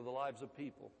into the lives of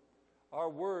people. Our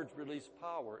words release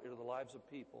power into the lives of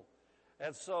people.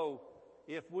 And so,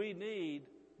 if we need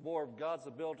more of God's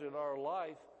ability in our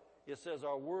life, it says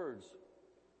our words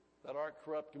that aren't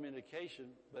corrupt communication,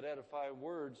 but edifying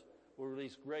words will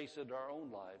release grace into our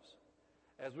own lives.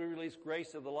 As we release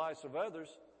grace in the lives of others,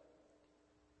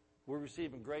 we're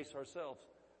receiving grace ourselves,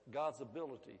 God's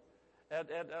ability.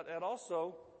 And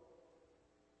also,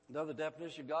 another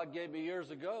definition God gave me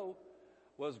years ago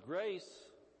was grace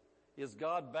is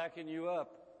God backing you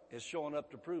up and showing up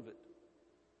to prove it.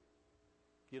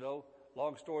 You know,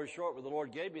 long story short, when the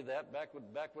Lord gave me that, back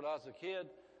when I was a kid,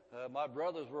 my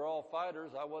brothers were all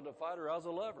fighters. I wasn't a fighter, I was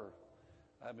a lover.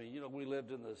 I mean, you know, we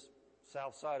lived in the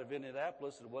south side of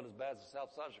Indianapolis, and it wasn't as bad as the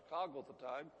south side of Chicago at the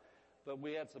time, but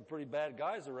we had some pretty bad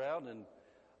guys around, and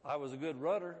I was a good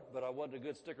runner, but I wasn't a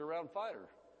good stick-around fighter.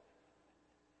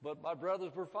 But my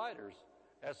brothers were fighters.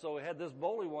 And so we had this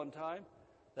bully one time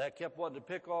that kept wanting to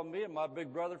pick on me, and my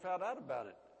big brother found out about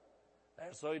it.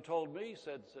 And so he told me, he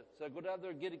said, go down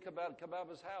there and get him, come out of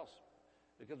his house.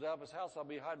 He comes out of his house, I'll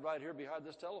be hiding right here behind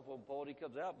this telephone pole. And he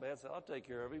comes out, man, said, I'll take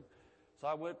care of him. So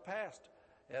I went past.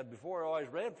 And before I always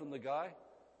ran from the guy,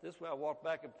 this way I walked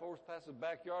back and forth past his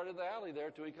backyard in the alley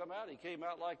there till he come out. He came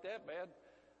out like that, man.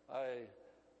 I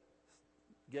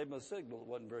gave him a signal that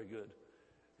wasn't very good.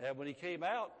 And when he came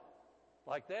out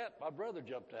like that, my brother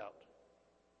jumped out.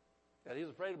 And he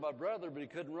was afraid of my brother, but he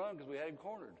couldn't run because we had him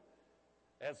cornered.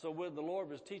 And so when the Lord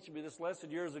was teaching me this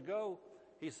lesson years ago,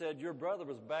 He said, your brother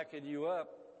was backing you up,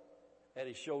 and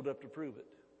he showed up to prove it.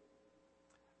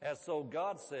 And so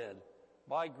God said,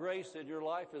 my grace in your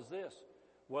life is this.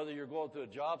 Whether you're going through a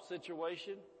job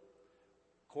situation,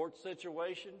 court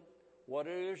situation, what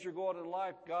it is you're going in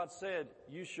life, God said,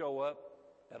 you show up,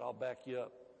 and I'll back you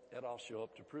up, and I'll show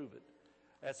up to prove it.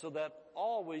 And so that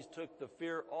always took the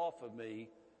fear off of me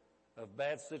of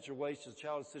bad situations,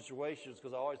 challenging situations,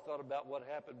 because I always thought about what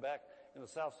happened back in the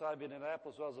south side of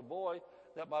Indianapolis when I was a boy,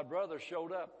 that my brother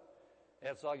showed up.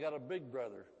 And so I got a big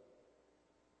brother.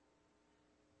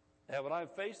 And when I'm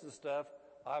facing stuff,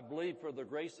 I believe for the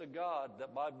grace of God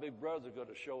that my big brother's going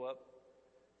to show up.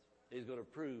 He's going to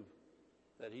prove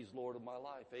that He's Lord of my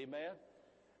life. Amen?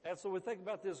 And so we think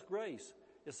about this grace.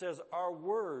 It says our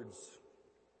words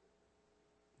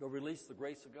will release the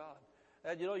grace of God.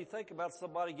 And you know, you think about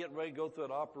somebody getting ready to go through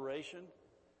an operation,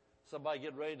 somebody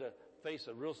getting ready to face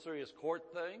a real serious court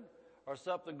thing, or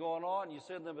something going on, you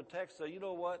send them a text, say, you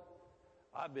know what?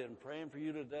 I've been praying for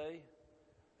you today.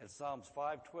 And Psalms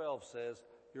 5:12 says,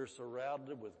 you're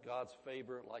surrounded with God's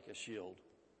favor like a shield.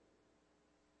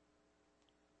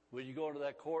 When you go into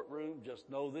that courtroom, just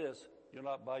know this, you're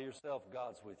not by yourself,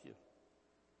 God's with you.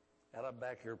 And I'm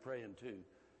back here praying too.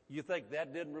 You think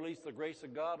that didn't release the grace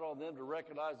of God on them to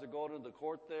recognize they're going into the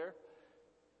court there,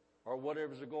 or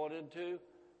whatever they're going into,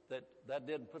 that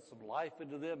didn't put some life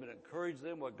into them and encourage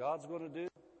them what God's going to do?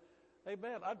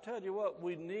 Amen. I'm telling you what,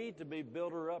 we need to be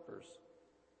builder-uppers,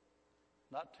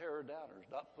 not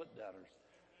tear-downers, not put-downers.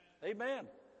 Amen.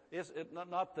 It's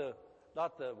not the,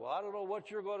 well, I don't know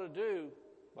what you're going to do,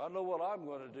 but I know what I'm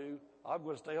going to do. I'm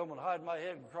going to stay home and hide my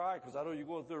head and cry because I know you're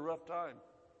going through a rough time.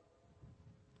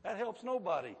 That helps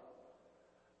nobody.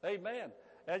 Amen.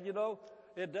 And you know,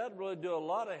 it doesn't really do a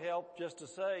lot of help just to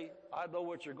say, I know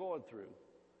what you're going through.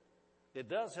 It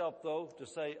does help, though, to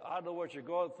say, I know what you're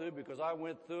going through because I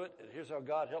went through it, and here's how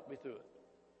God helped me through it.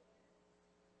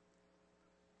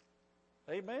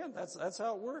 Amen. That's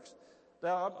how it works.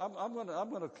 Now, I'm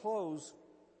going to close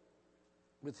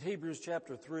with Hebrews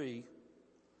chapter 3,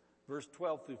 verse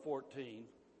 12 through 14.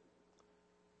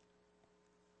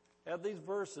 And these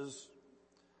verses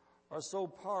are so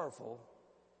powerful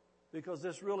because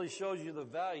this really shows you the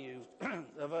value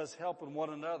of us helping one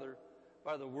another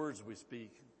by the words we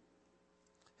speak.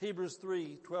 Hebrews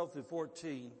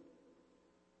 3:12-14.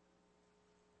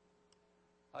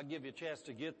 I'll give you a chance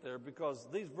to get there because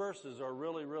these verses are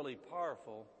really, really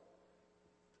powerful.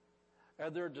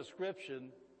 And they're a description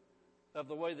of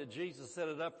the way that Jesus set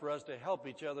it up for us to help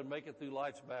each other make it through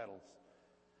life's battles.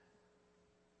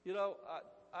 You know,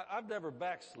 I've never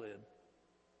backslid,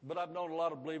 but I've known a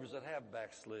lot of believers that have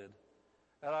backslid.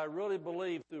 And I really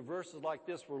believe through verses like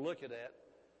this we're looking at,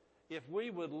 if we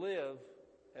would live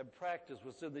and practice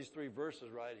what's in these 3 verses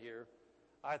right here,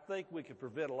 I think we could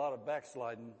prevent a lot of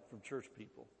backsliding from church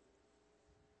people.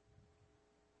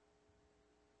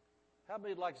 How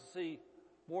many would like to see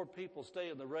more people stay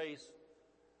in the race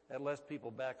and less people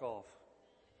back off?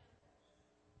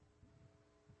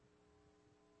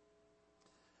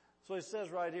 So he says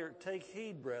right here, take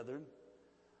heed, brethren,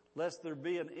 lest there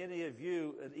be in any of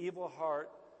you an evil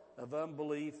heart of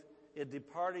unbelief in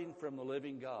departing from the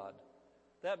living God.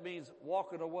 That means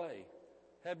walking away.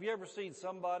 Have you ever seen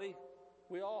somebody?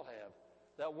 We all have.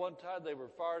 That one time they were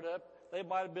fired up. They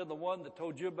might have been the one that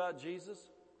told you about Jesus,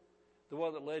 the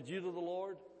one that led you to the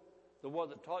Lord, the one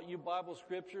that taught you Bible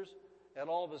scriptures, and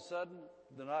all of a sudden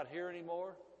they're not here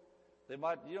anymore. They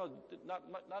might,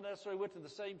 not necessarily went to the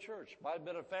same church. Might have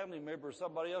been a family member or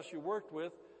somebody else you worked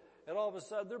with, and all of a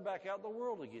sudden they're back out in the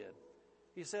world again.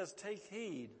 He says, take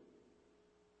heed,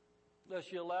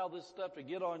 lest you allow this stuff to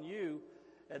get on you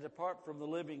and depart from the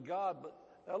living God. But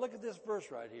now look at this verse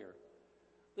right here.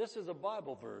 This is a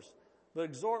Bible verse. But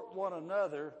exhort one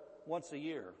another once a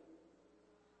year.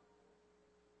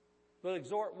 But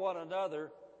exhort one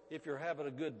another if you're having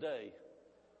a good day.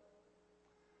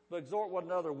 But exhort one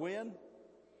another when?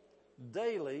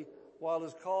 Daily, while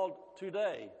it's called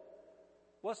today.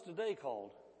 What's today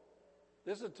called?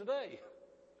 This is today.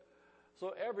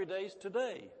 So every day's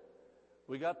today.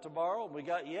 We got tomorrow, we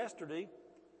got yesterday,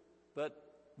 but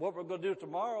what we're going to do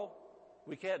tomorrow,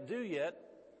 we can't do yet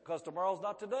because tomorrow's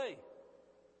not today.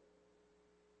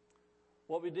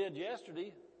 What we did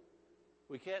yesterday,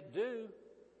 we can't do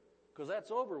because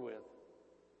that's over with.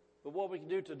 But what we can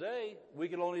do today, we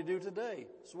can only do today.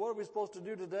 So what are we supposed to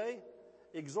do today?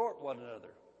 Exhort one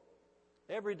another.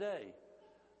 Every day.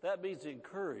 That means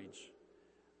encourage.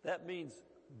 That means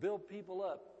build people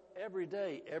up. Every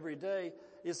day. Every day.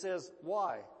 It says,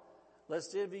 why?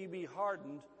 Lest any of you be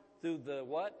hardened through the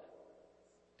what?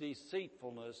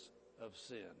 Deceitfulness of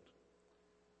sin.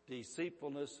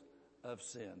 Deceitfulness of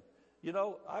sin. You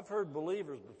know, I've heard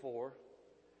believers before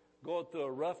going through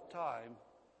a rough time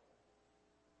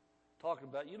talking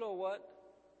about, you know what?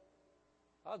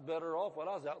 I was better off when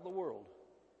I was out in the world.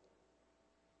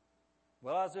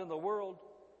 When I was in the world,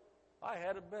 I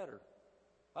had it better.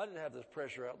 I didn't have this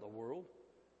pressure out in the world.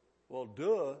 Well,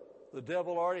 duh. The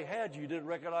devil already had you. You didn't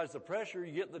recognize the pressure.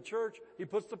 You get in the church, he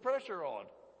puts the pressure on.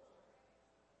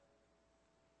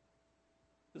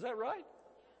 Is that right?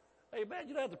 Hey, man,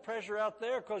 you don't have the pressure out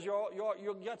there because you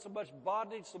got so much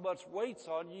bondage, so much weights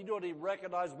on you. You don't even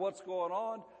recognize what's going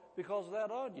on because of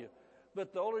that on you.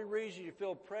 But the only reason you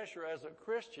feel pressure as a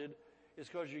Christian is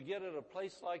because you get in a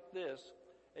place like this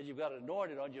and you've got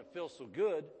anointed on you. It feels so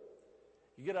good.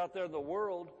 You get out there in the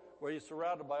world where you're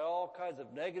surrounded by all kinds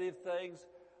of negative things,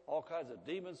 all kinds of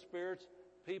demon spirits,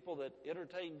 people that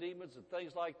entertain demons and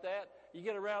things like that. You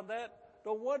get around that,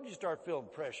 no wonder you start feeling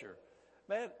pressure.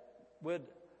 Man, when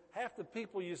half the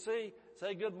people you see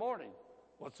say good morning,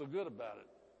 what's so good about it?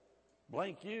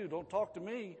 Blank you, don't talk to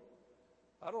me.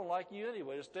 I don't like you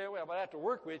anyway. Just stay away. I might have to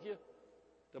work with you.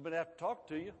 I'm going to have to talk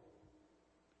to you.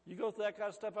 You go through that kind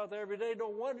of stuff out there every day, no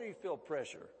wonder you feel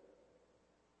pressure.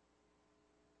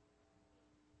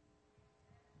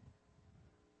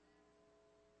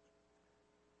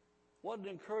 What an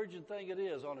encouraging thing it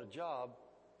is on a job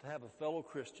to have a fellow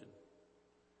Christian.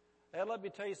 And let me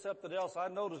tell you something else. I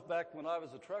noticed back when I was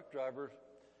a truck driver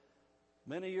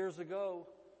many years ago,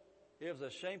 it was a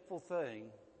shameful thing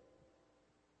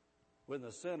when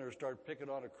the sinners started picking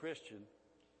on a Christian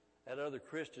and other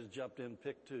Christians jumped in and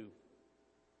picked too.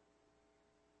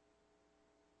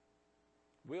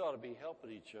 We ought to be helping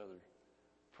each other,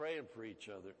 praying for each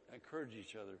other, encouraging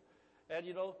each other. And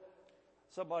you know,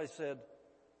 somebody said,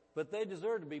 but they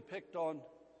deserve to be picked on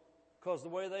because the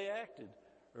way they acted.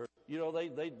 Or, you know, they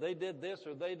did this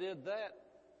or they did that.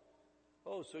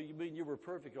 Oh, so you mean you were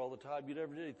perfect all the time? You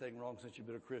never did anything wrong since you've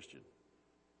been a Christian.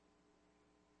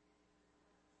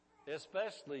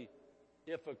 Especially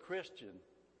if a Christian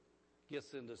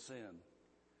gets into sin.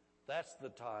 That's the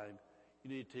time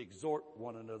you need to exhort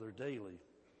one another daily.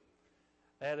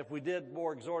 And if we did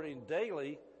more exhorting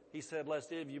daily, he said,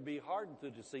 lest any of you be hardened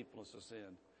through deceitfulness of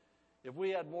sin. If we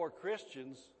had more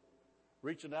Christians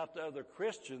reaching out to other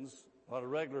Christians on a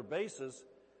regular basis,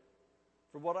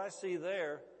 from what I see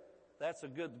there, that's a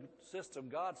good system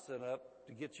God set up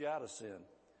to get you out of sin.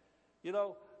 You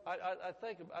know, I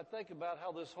think about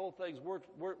how this whole thing's worked.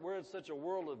 We're in such a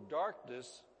world of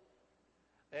darkness,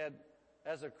 and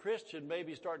as a Christian,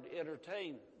 maybe starting to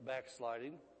entertain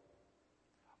backsliding,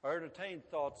 or entertain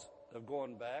thoughts of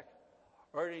going back,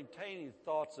 or entertaining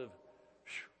thoughts of,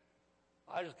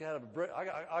 I just gotta have a break.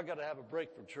 I got to have a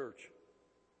break from church.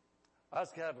 I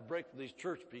just got to have a break from these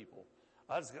church people.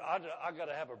 I got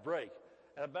to have a break.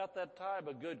 And about that time,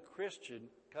 a good Christian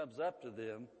comes up to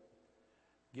them,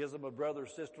 gives them a brother or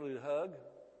sisterly hug,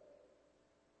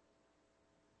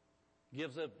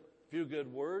 gives them a few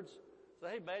good words.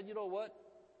 Say, hey man, you know what?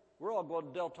 We're all going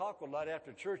to Del Taco night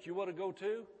after church. You want to go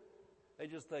too? They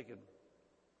just thinking,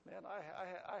 man,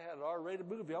 I had an R-rated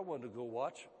movie I wanted to go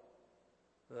watch.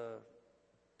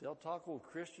 Del Taco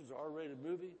Christians, R-rated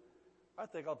movie. I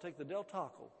think I'll take the Del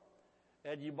Taco.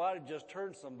 And you might have just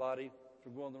turned somebody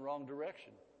from going the wrong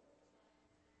direction.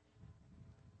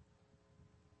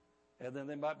 And then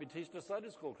they might be teaching a Sunday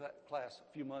school class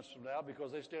a few months from now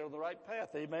because they stayed on the right path.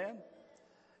 Amen?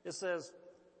 It says,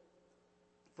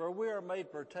 for we are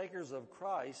made partakers of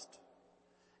Christ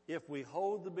if we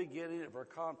hold the beginning of our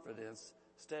confidence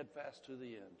steadfast to the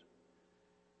end.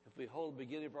 If we hold the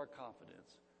beginning of our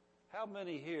confidence. How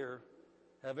many here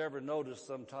have ever noticed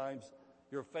sometimes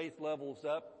your faith level's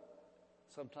up,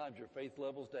 sometimes your faith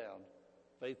level's down?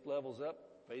 Faith level's up,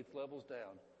 faith level's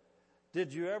down.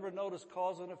 Did you ever notice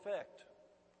cause and effect?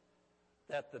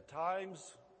 That the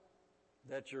times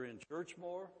that you're in church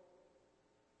more,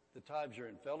 the times you're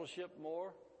in fellowship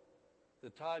more, the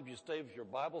times you stay with your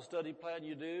Bible study plan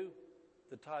you do,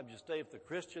 the times you stay with the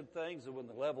Christian things and when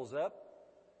the level's up,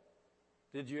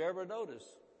 did you ever notice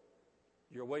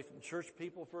you're away from church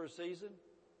people for a season?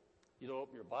 You don't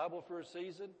open your Bible for a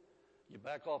season? You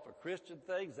back off of Christian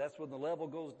things, that's when the level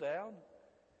goes down?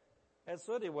 And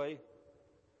so anyway,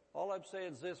 all I'm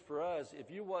saying is this for us,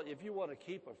 if you want to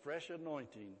keep a fresh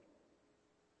anointing,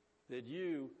 that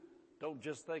you don't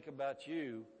just think about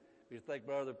you think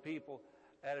about other people.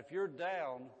 And if you're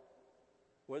down,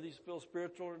 whether you feel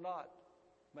spiritual or not,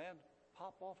 man,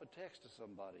 pop off a text to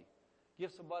somebody.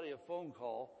 Give somebody a phone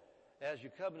call. As you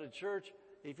come into church,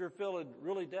 if you're feeling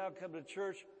really down coming to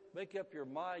church, make up your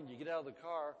mind. You get out of the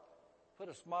car, put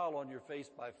a smile on your face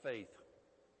by faith.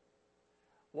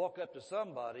 Walk up to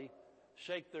somebody,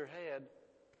 shake their hand,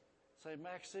 say,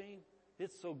 Maxine,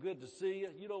 it's so good to see you.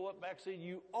 You know what, Maxine,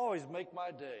 you always make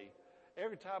my day.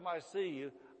 Every time I see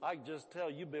you, I can just tell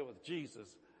you've been with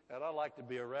Jesus, and I like to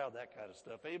be around that kind of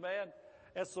stuff. Amen?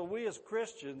 And so we as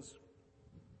Christians,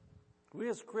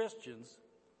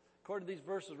 according to these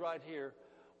verses right here,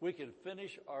 we can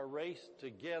finish our race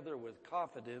together with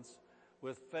confidence,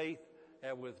 with faith,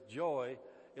 and with joy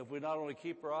if we not only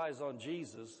keep our eyes on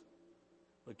Jesus,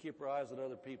 but keep our eyes on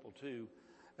other people too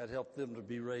and help them to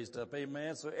be raised up.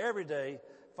 Amen. So every day,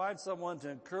 find someone to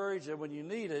encourage, and when you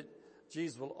need it,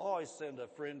 Jesus will always send a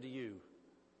friend to you.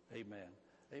 Amen.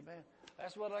 Amen.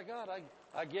 That's what I got.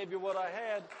 I gave you what I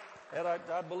had, and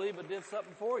I believe it did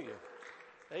something for you.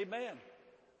 Amen.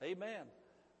 Amen.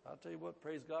 I'll tell you what,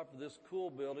 praise God for this cool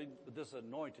building, but this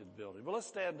anointed building. Well, let's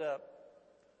stand up.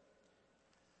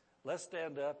 Let's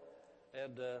stand up,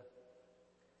 and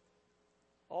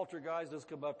altar guys, let's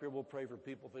come up here. We'll pray for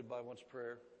people if anybody wants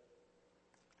prayer.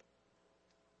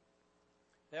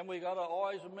 And we got to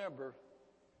always remember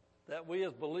that we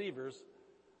as believers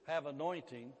have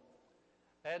anointing.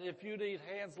 And if you need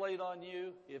hands laid on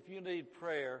you, if you need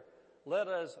prayer, let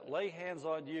us lay hands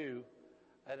on you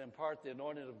and impart the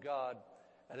anointing of God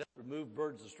and remove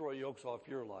burdens, destroy yokes off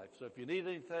your life. So if you need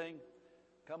anything,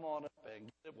 come on up and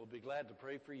get it. We'll be glad to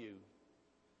pray for you.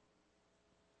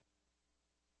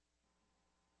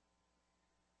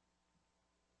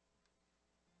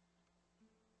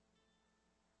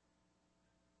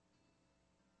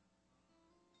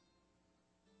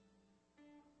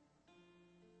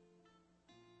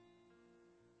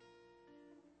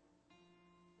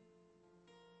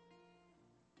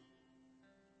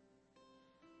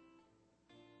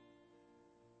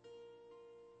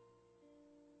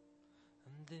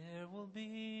 There will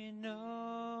be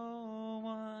no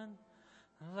one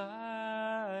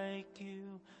like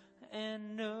you,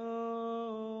 and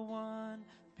no one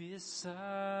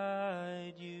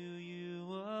beside you. You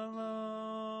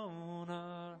alone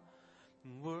are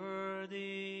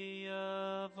worthy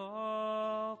of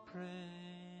all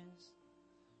praise.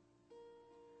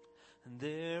 And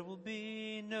there will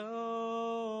be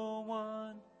no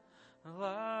one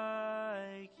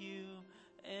like you.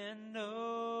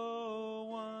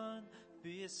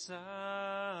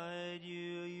 beside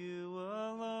you, you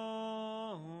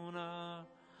alone are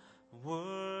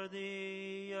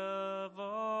worthy of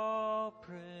all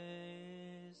praise.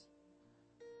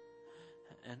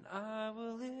 And I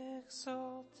will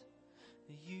exalt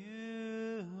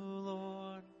you,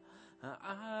 Lord.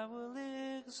 I will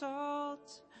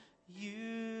exalt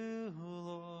you,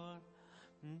 Lord.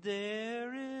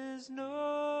 There is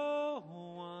no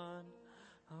one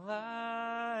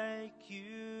like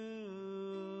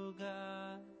you,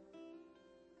 God.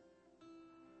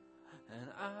 And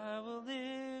I will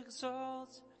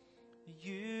exalt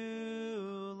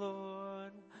you,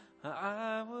 Lord.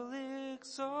 I will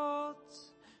exalt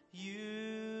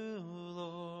you,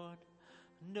 Lord.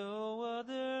 No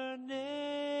other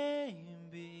name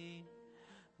be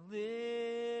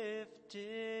lifted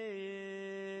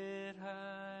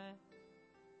high.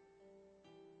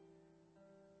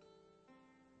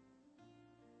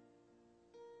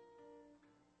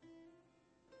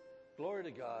 Glory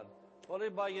to God. Well,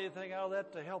 anybody get anything out of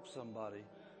that to help somebody?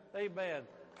 Amen.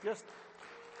 Just,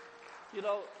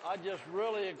 I just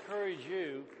really encourage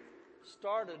you,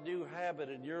 start a new habit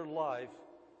in your life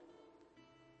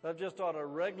of just on a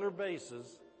regular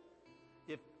basis.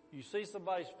 If you see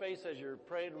somebody's face as you're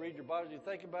praying, read your Bible, you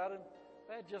think about it,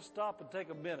 man, just stop and take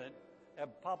a minute and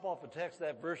pop off a text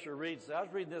that verse you're reading. Say, I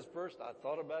was reading this verse and I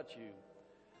thought about you.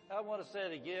 I want to say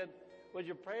it again. When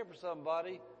you're praying for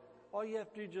somebody, all you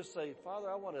have to do is just say, Father,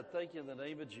 I want to thank you in the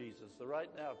name of Jesus. So right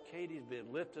now, Katie's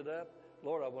being lifted up.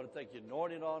 Lord, I want to thank you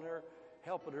anointing on her,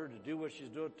 helping her to do what she's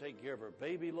doing, take care of her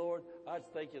baby, Lord. I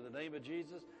just thank you in the name of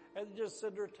Jesus. And then just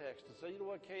send her a text and say, you know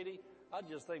what, Katie, I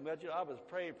just think about you. I was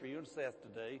praying for you and Seth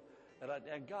today,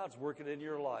 and God's working in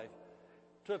your life.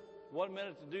 Took 1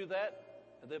 minute to do that,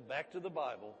 and then back to the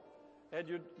Bible. And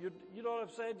you know what I'm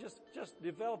saying? Just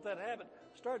develop that habit.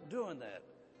 Start doing that.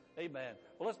 Amen.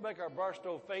 Well, let's make our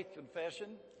Barstow faith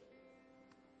confession,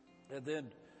 and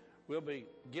then we'll be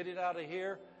getting out of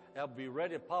here. I'll be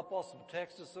ready to pop off some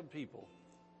texts to some people.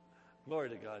 Glory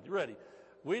to God. You ready?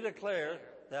 We declare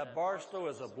that Barstow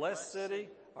is a blessed city.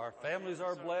 Our families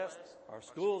are blessed. Our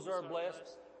schools are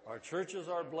blessed. Our churches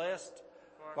are blessed.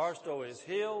 Barstow is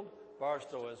healed.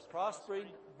 Barstow is prospering.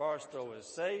 Barstow is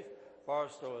safe.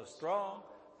 Barstow is strong.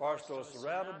 Barstow is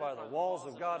surrounded by the walls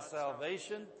of God's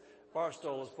salvation.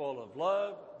 Barstow is full of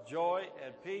love, joy,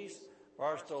 and peace.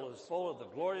 Barstow is full of the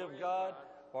glory of God.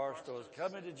 Barstow is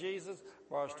coming to Jesus.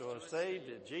 Barstow is saved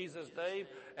in Jesus' name.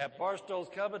 And Barstow is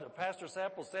coming to Pastor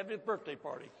Sample's 70th birthday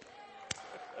party.